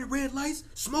 running red lights,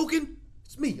 smoking.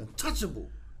 It's me, untouchable.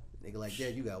 Nigga like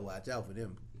that, you gotta watch out for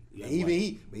them. Yeah, And even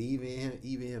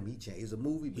him, he changed. It's a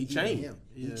movie, but He even changed. him,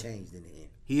 he Yeah. changed in the end.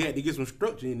 He had to get some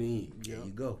structure in the end. There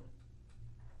you go.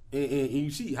 And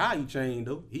you see how he changed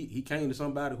though. He came to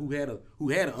somebody who had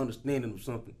an understanding of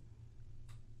something.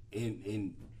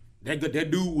 And that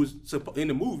dude was in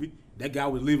the movie. That guy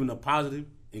was living a positive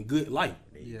and good life.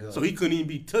 Yeah. So he couldn't even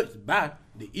be touched by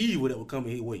the evil that was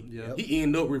coming his way. Yep. He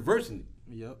ended up reversing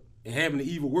it Yep. and having the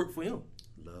evil work for him.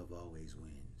 Love always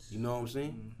wins. You know what I'm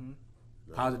saying? Mm-hmm.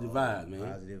 Love Positive vibes, man.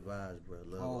 Positive vibes, bro.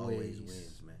 Love always Always.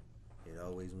 wins, man. It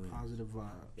always wins. Positive vibe.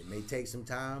 It may take some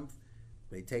time,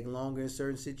 may take longer in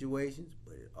certain situations,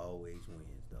 but it always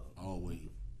wins, dog. Always.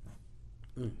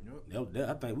 Yep.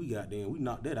 I think we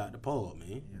knocked that out the park,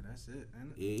 man. Yeah, that's it.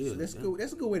 Ain't it? Yeah, So that's good.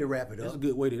 That's a good way to wrap it That's up. a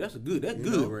good way to. That's You good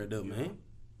know? right there, man.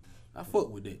 I fuck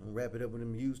with that. I'm gonna wrap it up with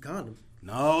them used condoms.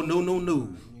 No. You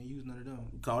ain't use none of them.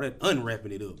 We call that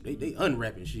unwrapping it up. They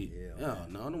unwrapping shit. Yeah,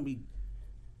 No, don't be.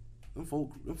 Them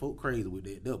folk crazy with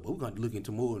that. But we're gonna look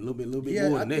into more, a little bit Yeah,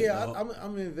 more than that. I'm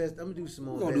gonna invest. I'm gonna do some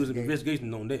more. We're gonna do some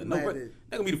investigation on that. Might have to-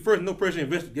 That gonna be the first no pressure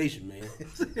investigation, man.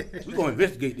 We're gonna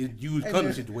investigate this used Hey, condom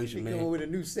man, situation, we come up man. with a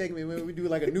new segment, man. We do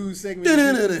like a news segment.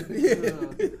 Dun-dun-dun-dun. Yeah.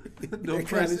 No That kind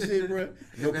pressure. of shit, bro.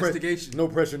 Investigation. No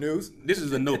pressure news. This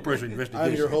is a no pressure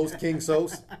investigation. I'm your host, King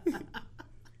Sos.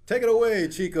 Take it away,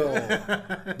 Chico.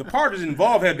 The parties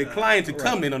involved have declined to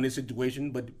comment on this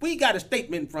situation, but we got a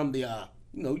statement from the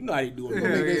you know how they do We're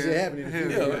gonna it. make that shit happen in the future.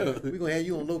 Yeah. We're gonna have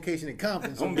you on location in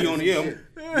Compton. I'm gonna be on the air.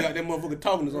 We got that motherfucker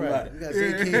talking to somebody. Right.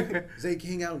 We got Zay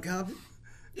King out in Compton.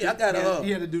 Yeah, I got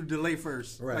He had to do the delay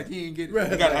first. Right. Like he ain't get.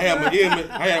 Right. I gotta have my ear.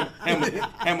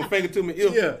 Have my finger to my ear.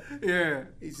 Yeah. Yeah.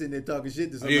 He's sitting there talking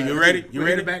shit to Oh, somebody. you ready? You With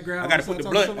ready? the background, I gotta put the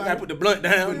talking blunt. to I somebody? gotta put the blunt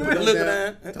down. Put the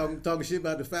liquor down. Talking shit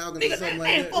about the Falcons or Nigga, something man,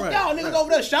 like that. fuck Right. y'all niggas over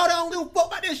there. Shout out. I don't give a fuck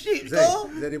about that shit, Zay.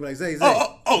 dog. Zay, they be like, Zay. We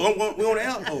on the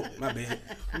out. Oh, my bad.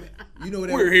 You know what?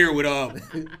 We're here with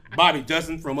Bobby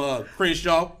Justin from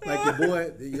Crenshaw. Like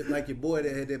your boy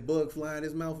that had that bug fly in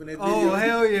his mouth in that video. Oh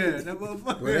hell yeah! That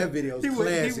motherfucker. Bro, that video's he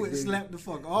classic, would dude. slap the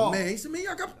fuck off. Man, he said, man,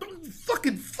 y'all got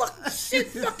fucking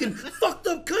fucked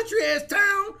up country ass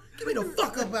town. Get me the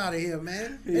fuck up out of here,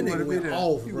 man. That wanna nigga be went there.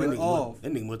 off, He bro. went off.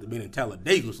 That nigga must have been in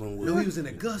Talladega somewhere. No, he was in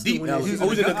Augusta. Deep when Alabama. he was Oh, he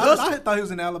was in I Augusta? thought he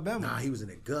was in Alabama. Nah, he was in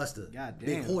Augusta. God Big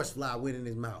damn. horsefly went in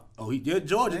his mouth. Oh,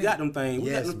 Georgia got them things. We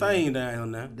Yes, got them man. things down here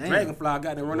now. Damn. Dragonfly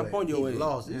got to run up on your he ass.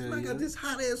 lost. Yeah, This man got yeah. this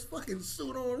hot ass fucking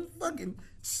suit on, fucking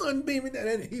sunbeaming.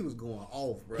 And he was going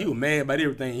off, bro. He was mad about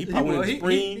everything. He probably went in the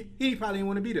spring. He probably didn't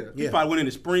want to be there. He Yeah. probably went in the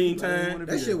wanna springtime. be-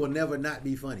 That shit will never not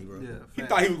be funny, bro. Yeah. He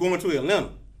thought he was going to Atlanta.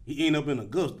 He ended up in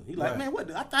Augusta. He like, Right.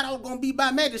 man, I thought I was gonna be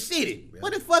by Magic City.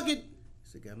 What the fuck it?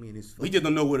 So got me in this He fucking. just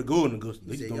don't know where to go in Augusta.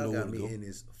 He He said, just don't y'all know where got to me go. in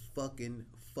this fucking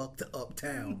fucked up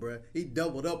town, bro. He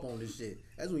doubled up on this shit.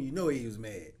 That's when you know he was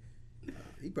mad.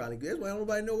 He probably. That's why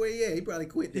nobody know where he at. He probably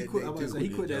quit that He quit. day I was about to too. say,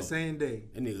 he quit that same day.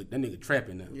 That nigga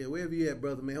trapping now. Yeah, wherever you at,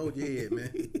 brother, man, hold your head,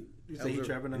 man. You say he was a-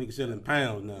 trapping That up. nigga selling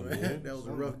pounds now, man. That was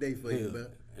a rough day for Yeah. you, man.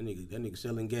 That nigga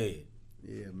selling gas.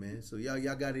 Yeah, man. So y'all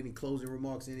got any closing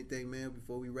remarks, anything, man,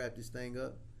 before we wrap this thing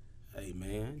up? Hey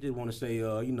man, just want to say,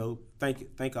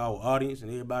 thank our audience and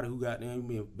everybody who got there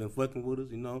been fucking with us.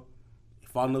 You know,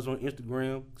 following us on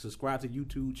Instagram, subscribe to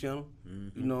YouTube channel.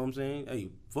 You know what I'm saying? Hey,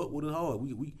 fuck with us hard.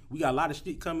 We got a lot of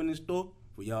shit coming in store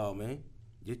for y'all, man.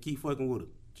 Just keep fucking with us.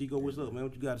 Chico, what's up, man?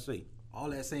 What you got to say? All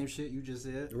that same shit you just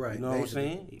said. Right. You know what I'm basically.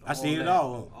 saying? I seen it that.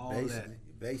 all. All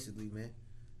that. Basically, man.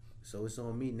 So it's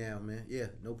on me now, man. Yeah,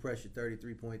 no pressure.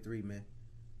 33.3, man.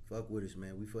 Fuck with us,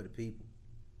 man. We for the people.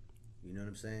 You know what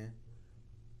I'm saying?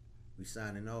 We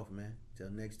signing off, man.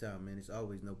 Till next time, man. It's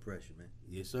always no pressure, man.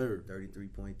 Yes, sir.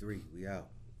 33.3. We out.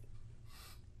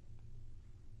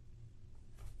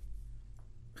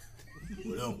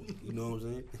 Whatever. You know what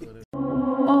I'm saying?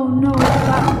 Oh no, it's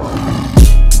backwards.